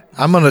flat.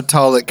 I'm going to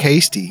call it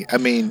tasty.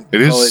 Call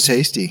it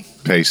tasty.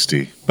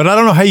 Pasty. But I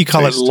don't know how you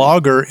call it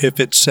lager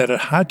if it's at a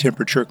high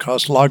temperature,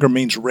 because lager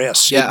means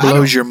rest. Yeah, It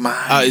blows your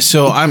mind.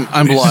 So I'm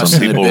lost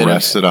Some in a people bit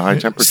rest at a high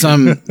temperature.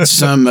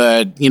 some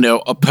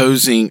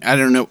opposing. I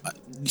don't know.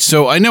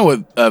 So I know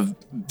what a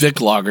Vic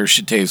Lager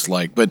should taste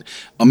like, but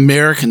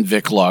American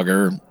Vic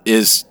Lager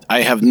is,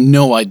 I have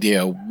no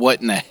idea what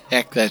in the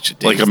heck that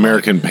should taste like.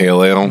 American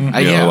Pale Ale.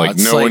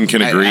 No one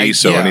can agree,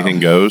 so anything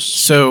goes.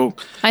 So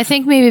I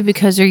think maybe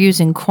because they're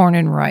using corn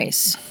and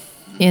rice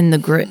in the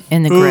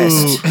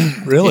grist.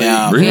 Really?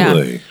 Yeah.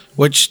 Really? Yeah.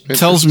 Which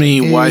tells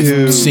me why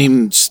it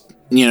seems,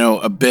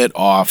 a bit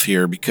off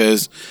here,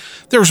 because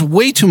there's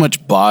way too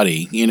much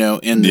body,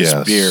 in this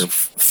beer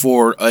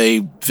for a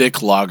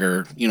Vic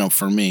Lager,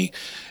 for me.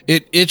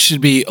 It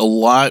should be a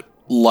lot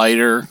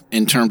lighter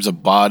in terms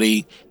of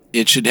body.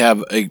 It should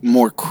have a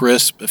more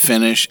crisp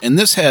finish. And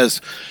this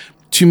has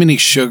too many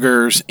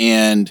sugars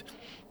that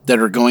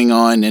are going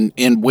on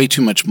and way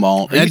too much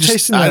malt. Are you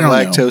tasting that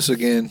lactose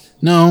again?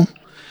 No.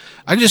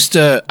 I just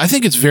I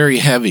think it's very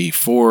heavy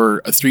for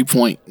a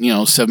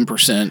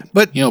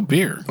 3.7%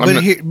 beer.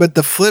 But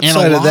the flip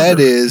side of that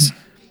is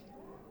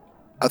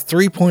a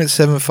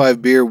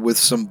 3.75 beer with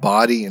some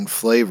body and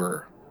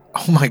flavor.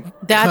 Oh my god.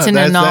 That's an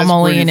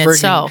anomaly in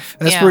itself.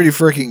 That's pretty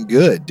freaking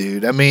good,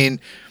 dude. I mean,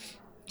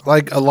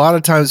 like a lot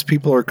of times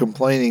people are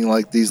complaining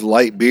like these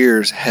light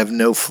beers have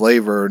no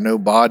flavor or no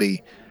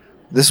body.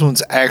 This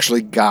one's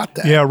actually got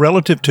that. Yeah,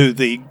 relative to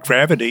the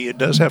gravity, it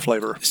does have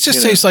flavor. It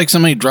just tastes like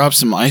somebody dropped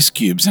some ice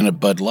cubes in a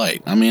Bud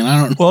Light. I mean, I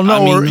don't know. Well,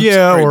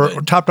 no, or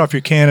topped off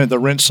your can in the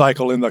rinse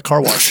cycle in the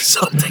car wash.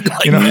 Something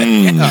like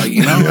that.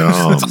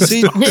 Yeah.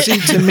 See,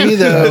 to me,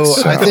 though,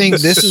 I think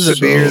this is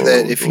a beer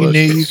that if you knew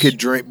you could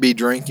be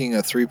drinking a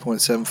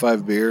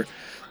 3.75 beer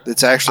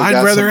that's actually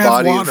got some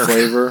body and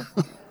flavor.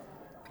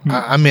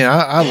 I mean,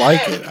 I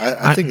like it.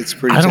 I think it's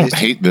pretty tasty. I don't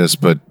hate this,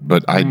 but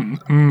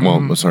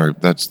well, sorry,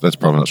 that's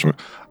probably not true.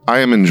 I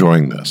am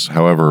enjoying this.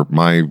 However,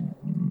 my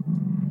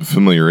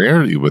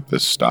familiarity with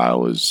this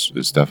style is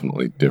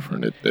definitely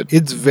different.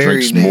 It's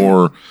very drinks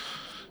more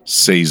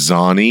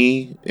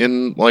saison-y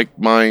in like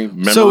my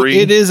memory. So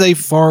it is a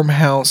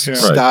farmhouse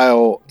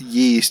style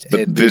yeast.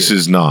 But this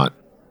is not.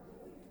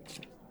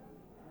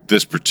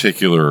 This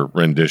particular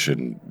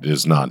rendition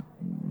is not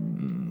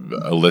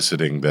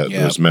eliciting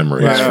those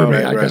memories for me.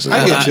 I guess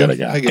I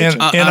get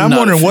you. And I'm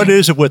wondering what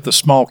is it with the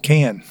small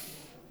can?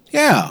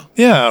 Yeah.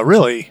 Yeah,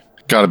 really.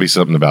 Got to be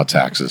something about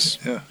taxes.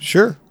 Yeah,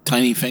 sure.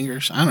 Tiny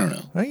fingers. I don't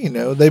know. Well, you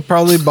know, they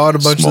probably bought a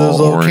bunch of those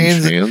little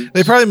cans.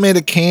 They probably made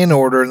a can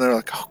order, and they're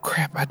like, "Oh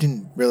crap! I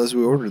didn't realize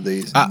we ordered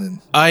these." And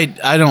I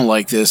don't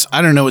like this.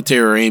 I don't know what they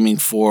were aiming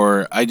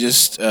for. I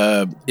just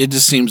it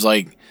just seems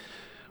like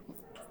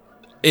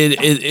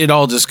it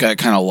all just got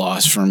kind of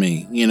lost for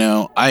me. You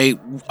know, I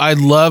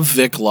love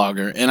Vic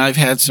Lager, and I've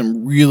had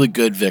some really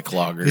good Vic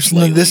Lagers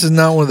lately. This is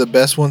not one of the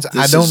best ones.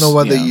 I don't know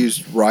why they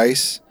used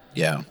rice.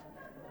 Yeah.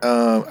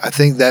 I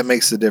think that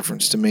makes the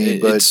difference to me,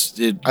 but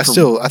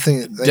I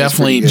think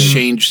definitely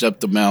changed up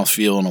the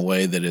mouthfeel in a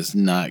way that is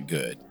not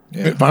good.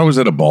 Yeah. If I was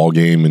at a ball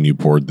game and you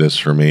poured this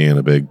for me in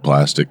a big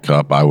plastic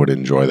cup, I would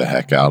enjoy the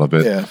heck out of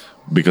it. Yeah.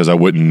 Because I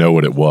wouldn't know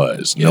what it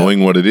was. Yeah.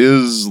 Knowing what it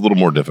is a little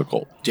more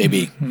difficult.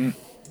 JB. Mm-hmm.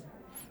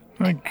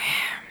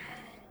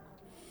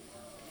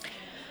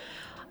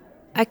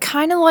 I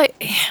kind of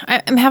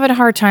I'm having a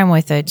hard time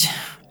with it.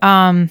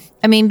 I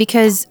mean,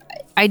 because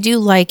I do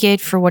like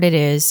it for what it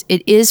is.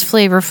 It is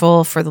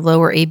flavorful for the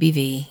lower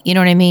ABV. You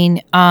know what I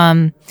mean?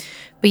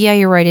 But yeah,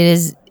 you're right.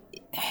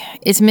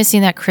 It's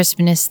missing that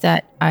crispness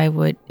that I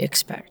would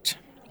expect.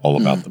 All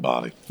about the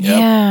body.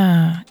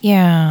 Yep.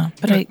 Yeah.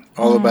 But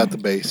all about the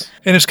base.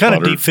 And it's kind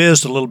of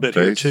defizzed a little bit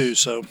here too.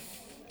 So,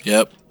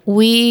 yep.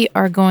 We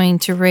are going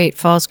to rate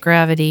False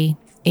Gravity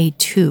a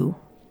 2.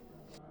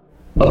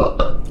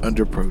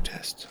 Under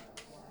protest.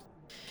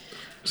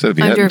 So if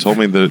you hadn't told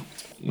me that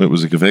it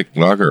was a Vic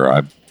Lager,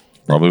 I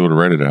probably would have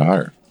rated it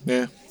higher.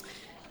 Yeah.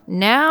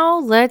 Now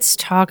let's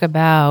talk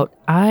about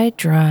I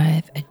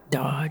drive a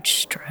Dodge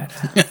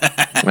Strata.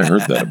 I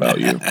heard that about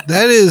you.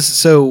 That is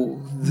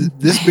so.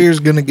 This beer is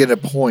going to get a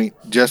point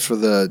just for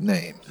the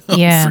name.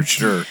 Yeah, for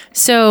sure.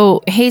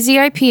 So hazy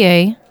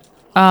IPA,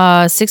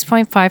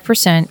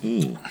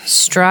 6.5%.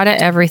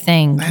 Strata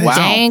everything. Wow.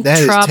 Dank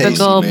that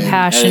tropical tasty,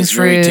 passion that is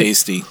fruit. very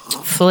tasty.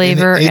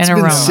 Flavor and it's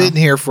aroma. been sitting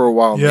here for a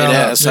while. Yeah. It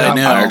has. I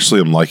know. I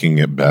actually am liking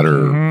it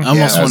better. I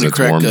almost want to it's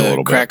warmed a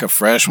little crack a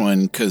fresh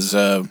one because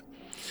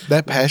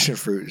that passion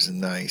fruit is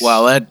nice.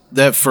 wow,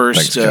 that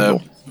first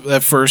Thanks,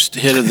 that first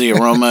hit of the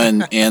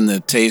aroma and the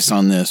taste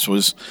on this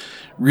was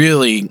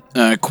really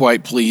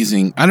quite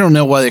pleasing. I don't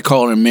know why they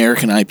call it an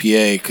American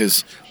IPA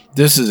because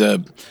this is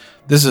a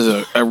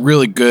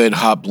really good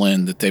hop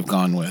blend that they've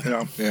gone with.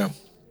 Yeah.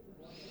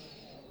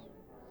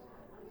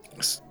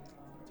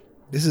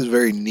 This is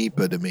very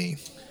NEPA to me.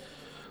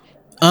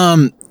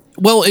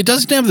 Well, it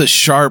doesn't have the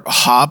sharp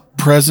hop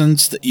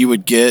presence that you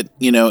would get,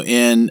 in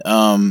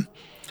a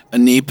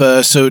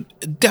NEPA. So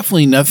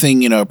definitely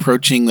nothing,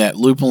 approaching that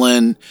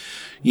lupulin,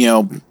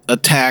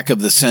 attack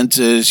of the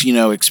senses,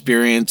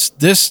 experience.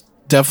 This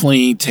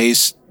definitely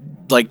tastes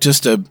like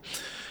just a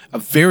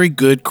very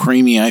good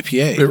creamy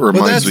IPA. It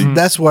reminds me.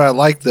 That's what I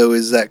like though,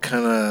 is that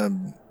kind of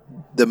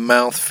the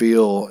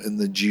mouthfeel and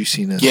the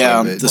juiciness.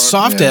 Yeah, of it. the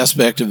soft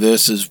aspect of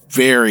this is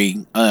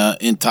very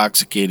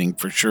intoxicating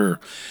for sure.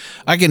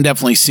 I can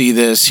definitely see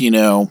this,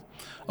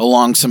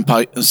 along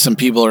some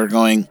people are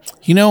going,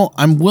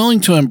 I'm willing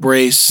to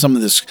embrace some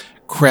of this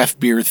craft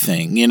beer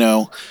thing,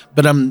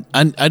 but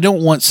I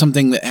don't want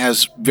something that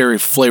has very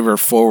flavor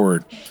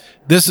forward.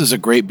 This is a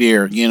great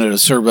beer, to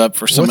serve up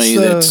for somebody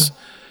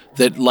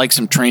that likes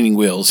some training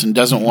wheels and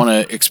doesn't want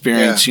to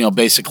experience,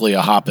 basically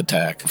a hop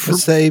attack.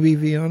 What's the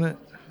ABV on it?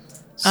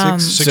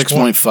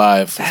 6.5.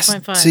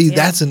 6.5. See,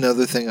 that's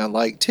another thing I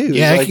like too.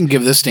 Yeah, I can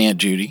give this to Aunt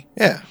Judy.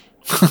 Yeah.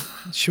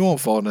 She won't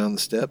fall down the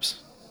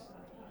steps.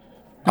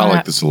 I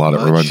like this a lot.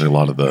 It reminds me a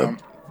lot of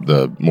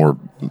the more.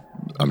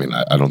 I mean,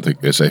 I don't think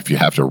it's if you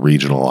have to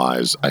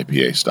regionalize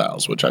IPA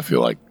styles, which I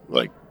feel like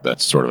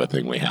that's sort of a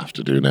thing we have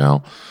to do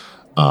now.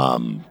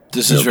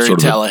 This is very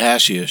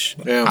Tallahassee-ish.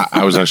 Yeah.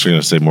 I was actually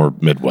going to say more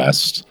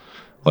Midwest,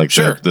 Like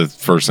Sure. the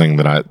first thing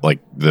that I like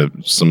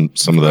some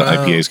of the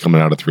IPAs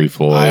coming out of Three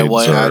Floyds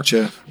Iowa, or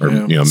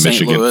St.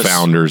 Michigan Louis.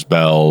 Founders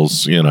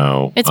Bells.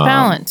 It's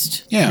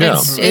balanced.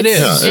 It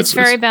is. It's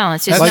very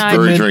balanced. It's It's not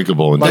very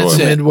drinkable and That's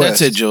enjoyable. it.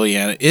 That's it,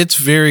 Juliana. It's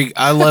very.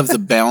 I love the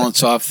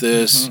balance off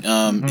this.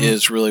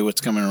 Is really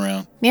what's coming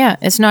around. Yeah,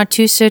 it's not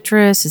too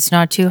citrus. It's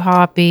not too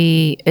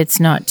hoppy. It's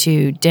not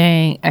too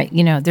dang.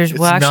 There's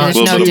no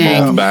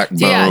dang.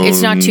 Yeah,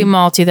 it's not too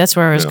malty. That's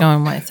where I was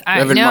going with.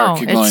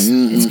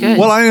 It's good.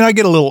 Well, I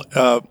get a little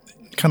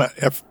kind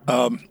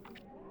of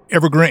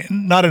evergreen,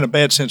 not in a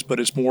bad sense, but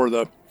it's more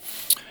the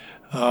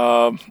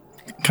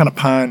kind of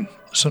pine,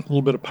 a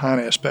little bit of pine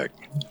aspect.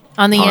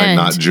 On the Pine, end,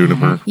 not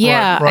juniper.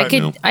 Yeah,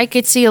 Right. I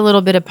could see a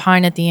little bit of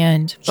pine at the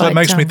end. So that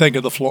makes me think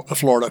of the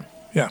Florida.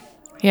 Yeah.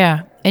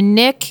 Yeah. And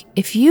Nick,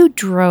 if you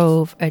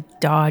drove a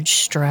Dodge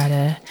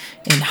Strata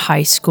in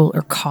high school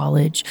or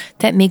college,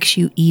 that makes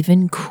you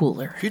even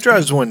cooler. If he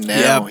drives one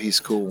now, he's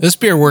cool. This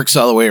beer works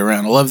all the way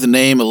around. I love the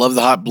name. I love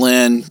the hot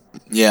blend.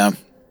 Yeah.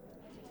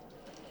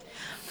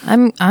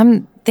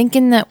 I'm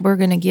thinking that we're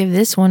gonna give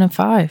this one a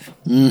 5.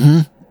 Mm-hmm.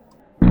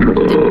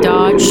 The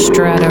Dodge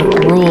Strata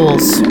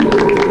rules.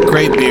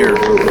 Great beer.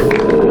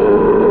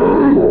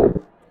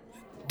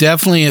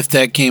 Definitely, if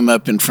that came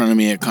up in front of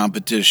me at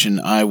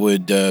competition, I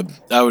would score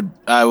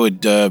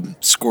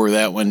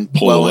that one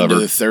well into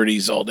the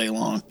 30s all day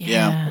long.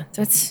 Yeah.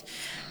 That's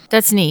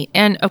neat.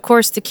 And of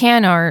course, the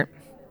can art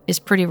is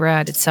pretty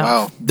rad itself.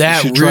 Wow,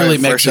 that really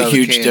makes a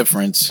huge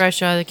difference.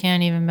 Fresh out of the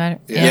can, even better.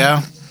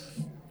 Yeah.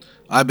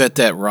 I bet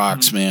that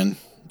rocks, man.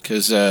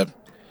 Because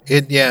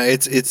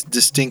it's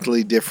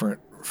distinctly different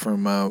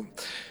from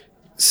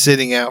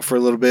sitting out for a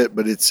little bit,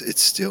 but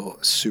it's still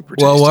super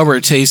tasty. Well, while we're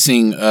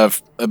tasting a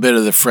bit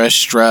of the fresh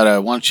Strata,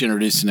 why don't you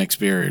introduce the next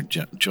beer,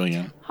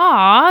 Juliana?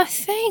 Aw,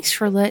 thanks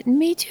for letting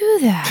me do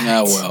that.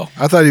 Oh, well.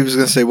 I thought he was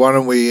going to say, why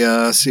don't we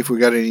see if we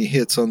got any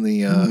hits on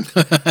the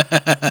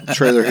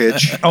trailer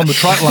hitch? On the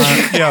trot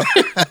line, yeah.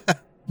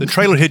 The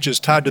trailer hitch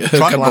is tied to the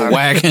trot line. A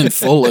wagon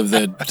full of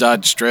the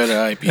Dodge Strata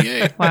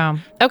IPA. Wow.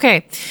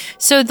 Okay.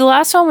 So the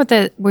last one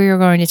we are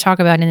going to talk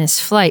about in this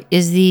flight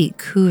is the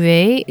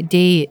Cuvée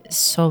de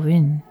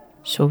Sauvin.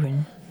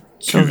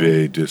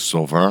 Cuvée de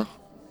Sauvin.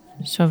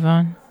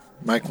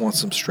 Mike wants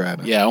some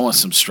Strata. Yeah, I want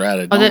some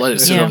Strata. Don't let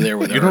it sit over there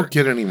with You don't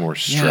get any more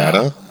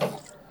Strata.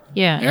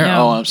 Yeah.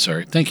 No. Oh, I'm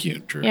sorry. Thank you,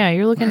 Drew. Yeah,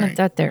 you're looking at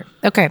that there.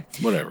 Okay.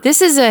 Whatever.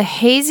 This is a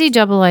hazy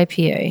double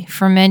IPA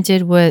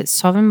fermented with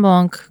Sauvignon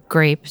Blanc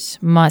grapes,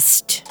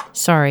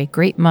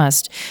 grape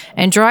must,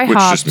 and dry Which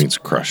hopped just means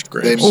crushed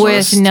grapes.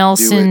 with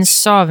Nelson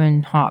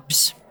Sauvin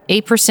hops,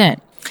 8%.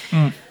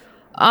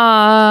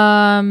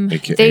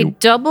 AKA They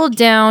doubled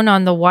down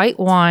on the white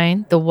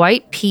wine, the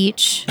white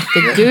peach,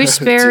 the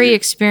gooseberry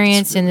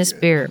experience in this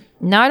beer.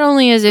 Not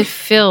only is it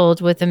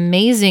filled with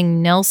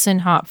amazing Nelson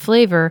hop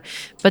flavor,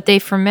 but they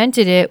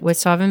fermented it with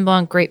Sauvignon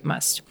Blanc grape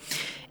must.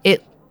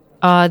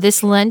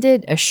 This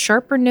lended a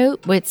sharper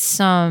note with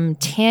some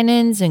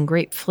tannins and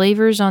grape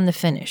flavors on the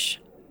finish.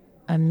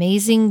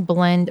 Amazing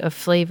blend of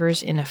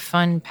flavors in a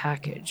fun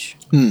package.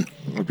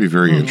 I'd be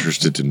very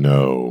interested to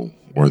know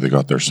where they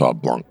got their Sauv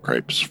Blanc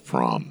grapes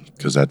from,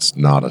 because that's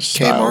not a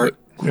style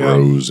that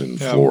grows in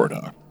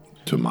Florida,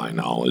 to my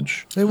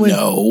knowledge.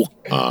 No.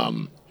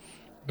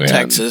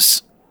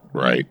 Texas.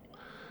 Right.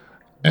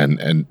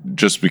 And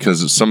just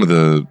because some of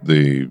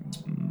the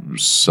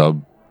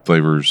sub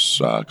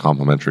flavors,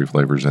 complementary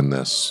flavors in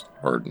this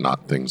are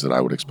not things that I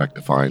would expect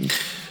to find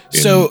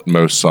in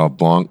most Sauv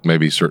Blanc,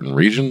 maybe certain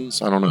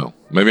regions. I don't know.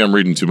 Maybe I'm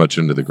reading too much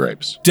into the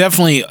grapes.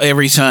 Definitely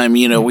every time,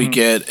 we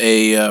get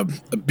a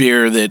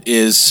beer that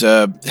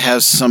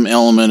has some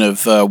element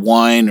of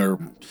wine or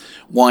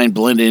wine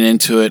blended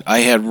into it, I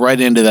head right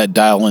into that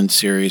Dial-In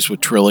series with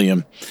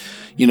Trillium.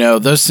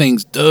 Those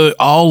things,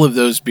 all of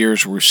those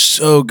beers were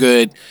so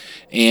good.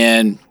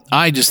 And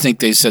I just think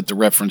they set the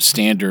reference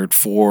standard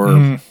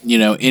for,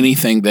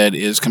 anything that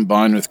is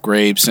combined with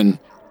grapes. And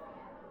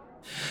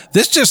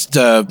this just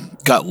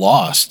got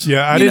lost.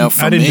 Yeah, I didn't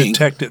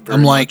detect it very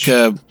much.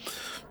 I'm like,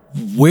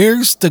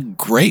 where's the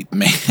grape,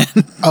 man?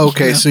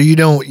 Okay, so you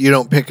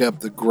don't pick up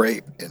the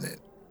grape in it.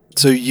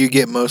 So you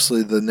get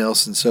mostly the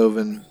Nelson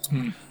Sauvin,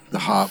 the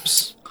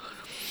hops.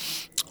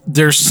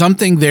 There's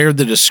something there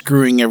that is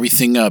screwing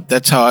everything up.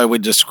 That's how I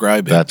would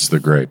describe it. That's the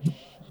grape.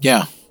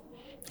 Yeah.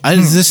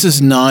 This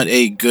is not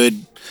a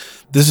good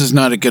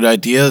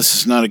idea. This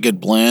is not a good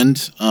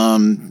blend.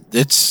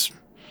 This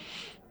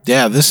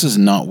is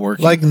not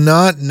working. Like,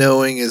 not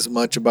knowing as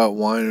much about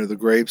wine or the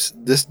grapes,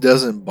 this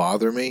doesn't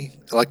bother me.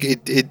 Like,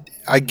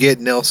 I get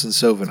Nelson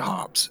Sauvin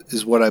hops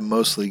is what I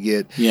mostly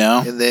get.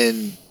 Yeah. And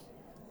then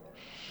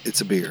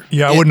it's a beer.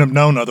 Yeah, I wouldn't have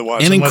known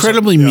otherwise. And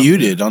incredibly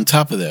muted on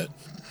top of that.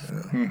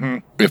 Mm-hmm.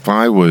 If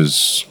I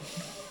was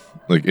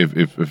like,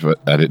 if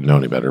I didn't know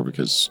any better,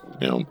 because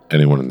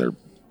anyone in there,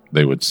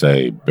 they would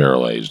say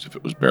barrel aged if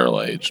it was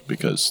barrel aged,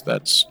 because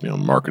that's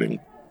marketing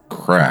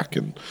crack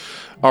and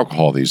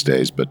alcohol these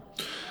days. But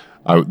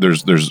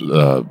there's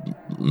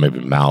maybe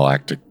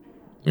malactic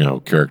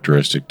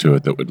characteristic to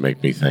it that would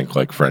make me think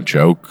like French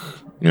oak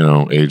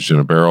aged in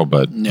a barrel,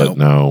 but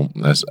no,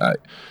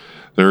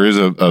 there is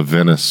a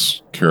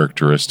Venice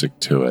characteristic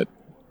to it.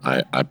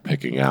 I'm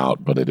picking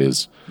out, but it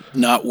is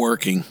not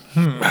working.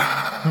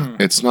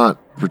 It's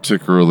not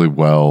particularly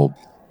well.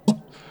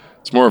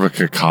 It's more of a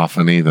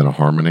cacophony than a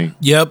harmony.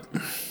 Yep.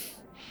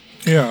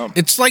 Yeah.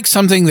 It's like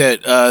something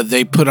that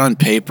they put on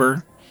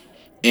paper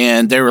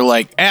and they were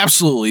like,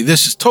 absolutely,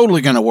 this is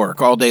totally going to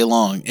work all day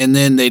long. And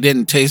then they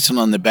didn't taste it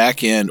on the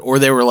back end, or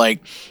they were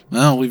like,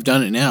 well, we've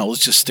done it now.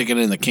 Let's just stick it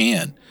in the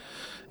can.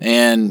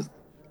 And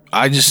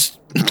I just...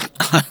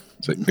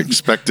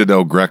 expected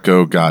El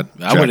Greco got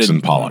Jackson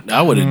Pollock.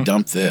 I would have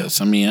dumped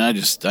this. I mean, I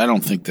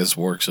don't think this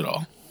works at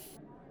all.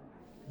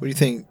 What do you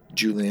think,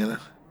 Juliana?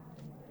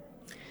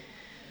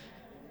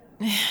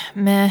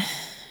 Meh.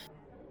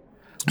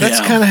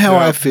 That's kind of how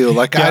I feel.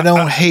 Like, I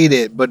don't hate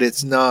it, but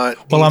it's not.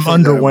 Well, I'm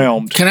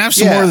underwhelmed. Can I have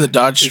some more of the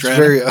Dodge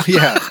Strata?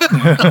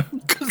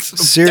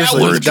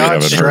 Seriously, the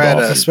Dodge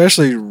Strata,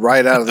 especially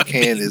right out of the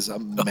can, is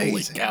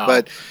amazing.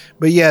 But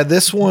yeah,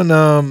 this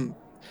one,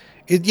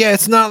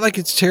 it's not like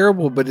it's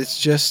terrible, but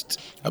it's just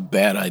a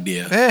bad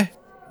idea.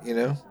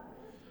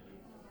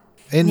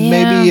 And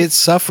maybe it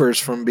suffers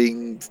from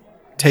being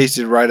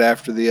tasted right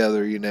after the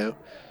other.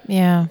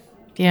 Yeah.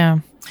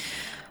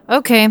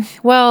 Okay,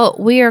 well,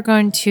 we are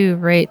going to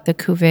rate the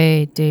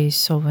Cuvée de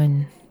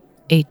Sauvignon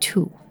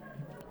A2.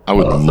 I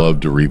would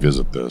love to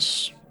revisit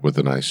this with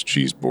a nice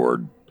cheese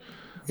board,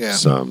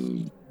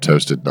 some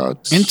toasted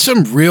nuts, and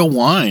some real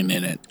wine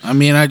in it. I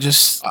mean, I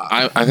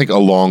think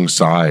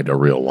alongside a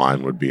real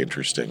wine would be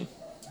interesting.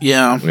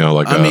 Yeah, if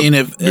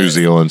New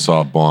Zealand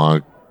Sauv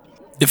Blanc.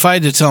 If I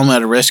had to tell them how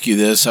to rescue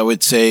this, I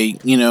would say,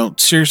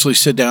 seriously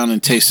sit down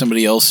and taste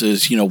somebody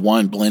else's,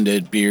 wine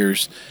blended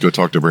beers. Go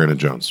talk to Brandon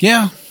Jones.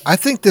 Yeah. I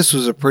think this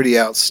was a pretty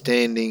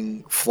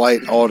outstanding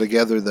flight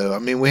altogether, though. I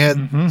mean, we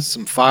had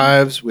some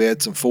 5s, we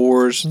had some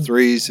 4s,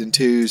 3s, and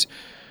 2s.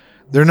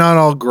 They're not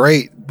all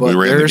great, but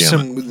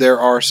there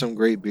are some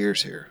great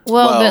beers here.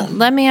 Well, but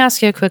let me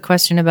ask you a quick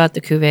question about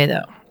the Cuvée,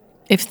 though.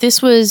 If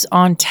this was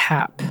on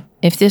tap,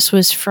 if this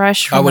was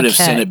fresh from I would have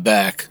keg, sent it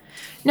back.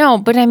 No,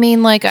 but I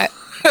mean, like, I'm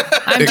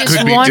it just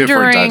could be wondering.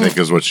 Different, I think,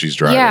 is what she's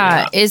driving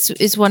at.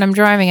 is what I'm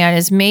driving at.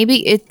 Is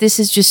maybe this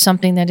is just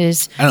something that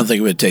is. I don't think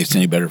it would taste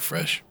any better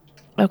fresh.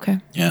 Okay.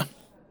 Yeah.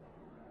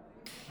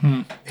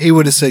 He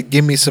would have said,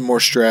 "Give me some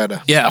more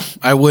Strata." Yeah,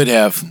 I would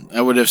have.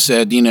 I would have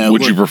said,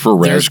 Would you prefer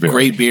raspberry? There's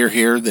great beer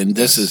here. Then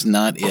this is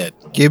not it.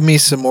 Give me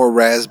some more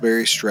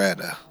raspberry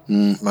Strata.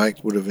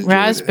 Mike would have enjoyed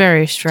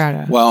raspberry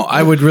Strata. Well,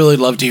 I would really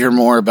love to hear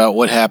more about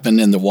what happened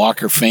in the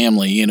Walker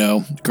family.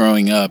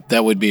 Growing up,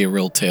 that would be a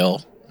real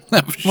tale.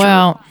 Sure.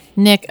 Well,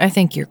 Nick, I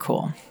think you're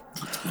cool.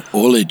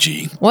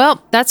 Ology.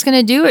 Well, that's going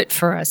to do it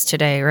for us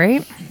today,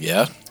 right?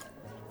 Yeah.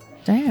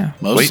 Damn.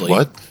 Mostly.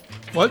 Wait,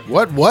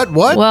 What?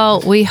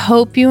 Well, we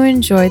hope you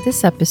enjoyed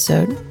this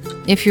episode.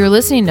 If you're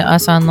listening to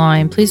us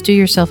online, please do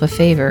yourself a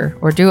favor,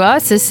 or do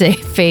us a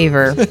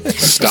favor.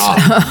 Stop.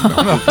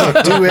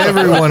 Do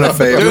everyone a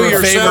favor. Do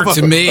your favor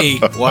to me.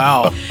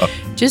 Wow.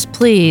 Just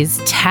please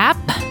tap.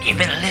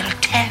 Give it a little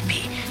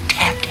tappy.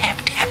 Tap, tap,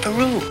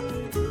 tap-a-roo.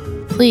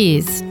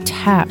 Please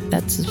tap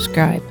that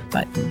subscribe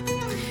button.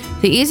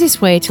 The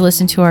easiest way to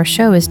listen to our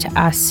show is to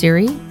ask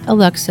Siri,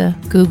 Alexa,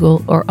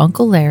 Google, or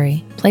Uncle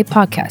Larry, play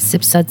podcast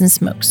Sip Suds and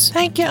Smokes.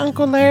 Thank you,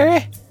 Uncle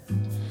Larry.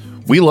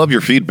 We love your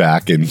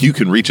feedback, and you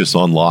can reach us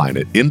online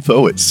at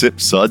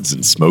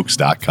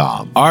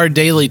info@sipsudsandsmokes.com. Our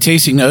daily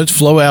tasting notes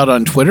flow out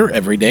on Twitter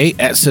every day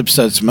at Sip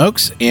Suds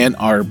Smokes, and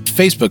our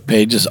Facebook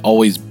page is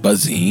always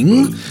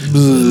buzzing.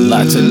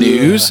 Lots of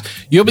news.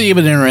 You'll be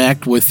able to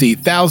interact with the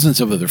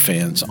thousands of other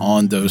fans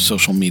on those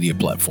social media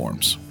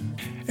platforms.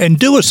 And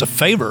do us a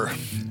favor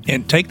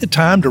and take the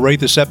time to rate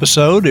this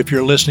episode if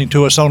you're listening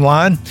to us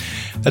online.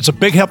 That's a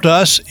big help to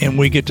us, and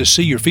we get to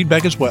see your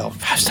feedback as well.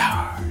 5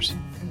 stars.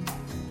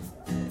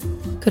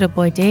 Good old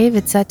boy Dave,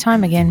 it's that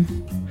time again.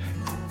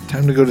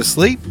 Time to go to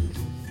sleep?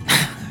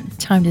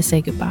 Time to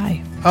say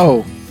goodbye.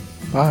 Oh,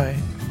 bye.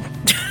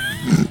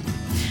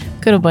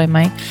 Good old boy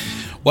Mike.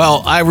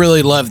 Well, I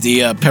really love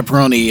the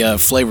pepperoni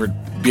flavored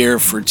beer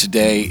for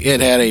today.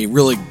 It had a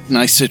really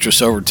nice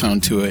citrus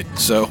overtone to it.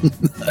 So,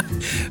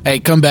 hey,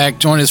 come back,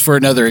 join us for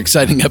another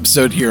exciting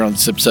episode here on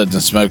Sip Suds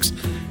and Smokes.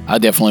 I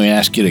definitely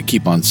ask you to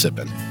keep on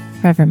sipping.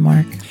 Reverend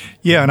Mark.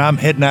 Yeah, and I'm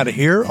heading out of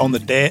here on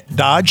the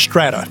Dodge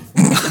Strata.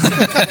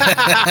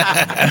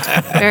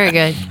 Very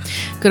good.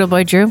 Good old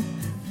boy Drew.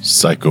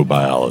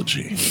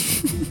 Psychobiology.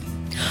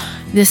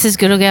 This is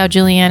good old gal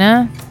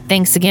Juliana.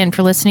 Thanks again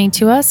for listening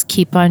to us.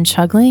 Keep on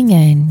chuggling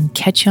and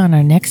catch you on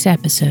our next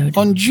episode.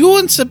 On you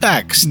and the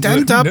back,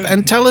 stand up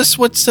and tell us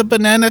what's the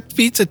banana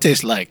pizza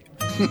taste like.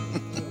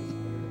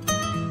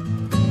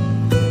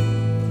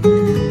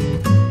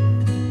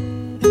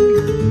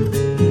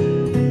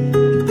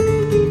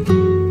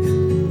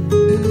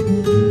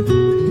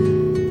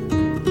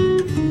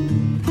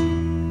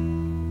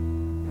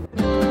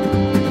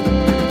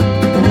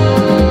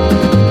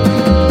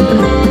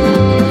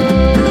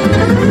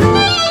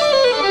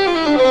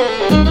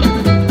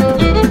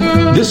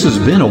 This has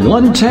been a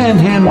one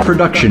tan-hand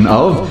production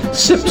of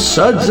Sips,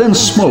 Suds, and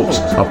Smokes,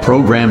 a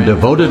program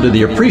devoted to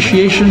the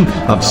appreciation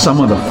of some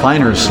of the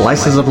finer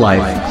slices of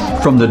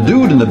life. From the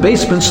Dude in the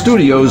Basement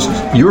Studios,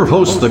 your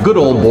hosts, the Good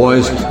Old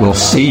Boys, will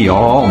see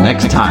y'all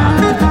next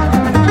time.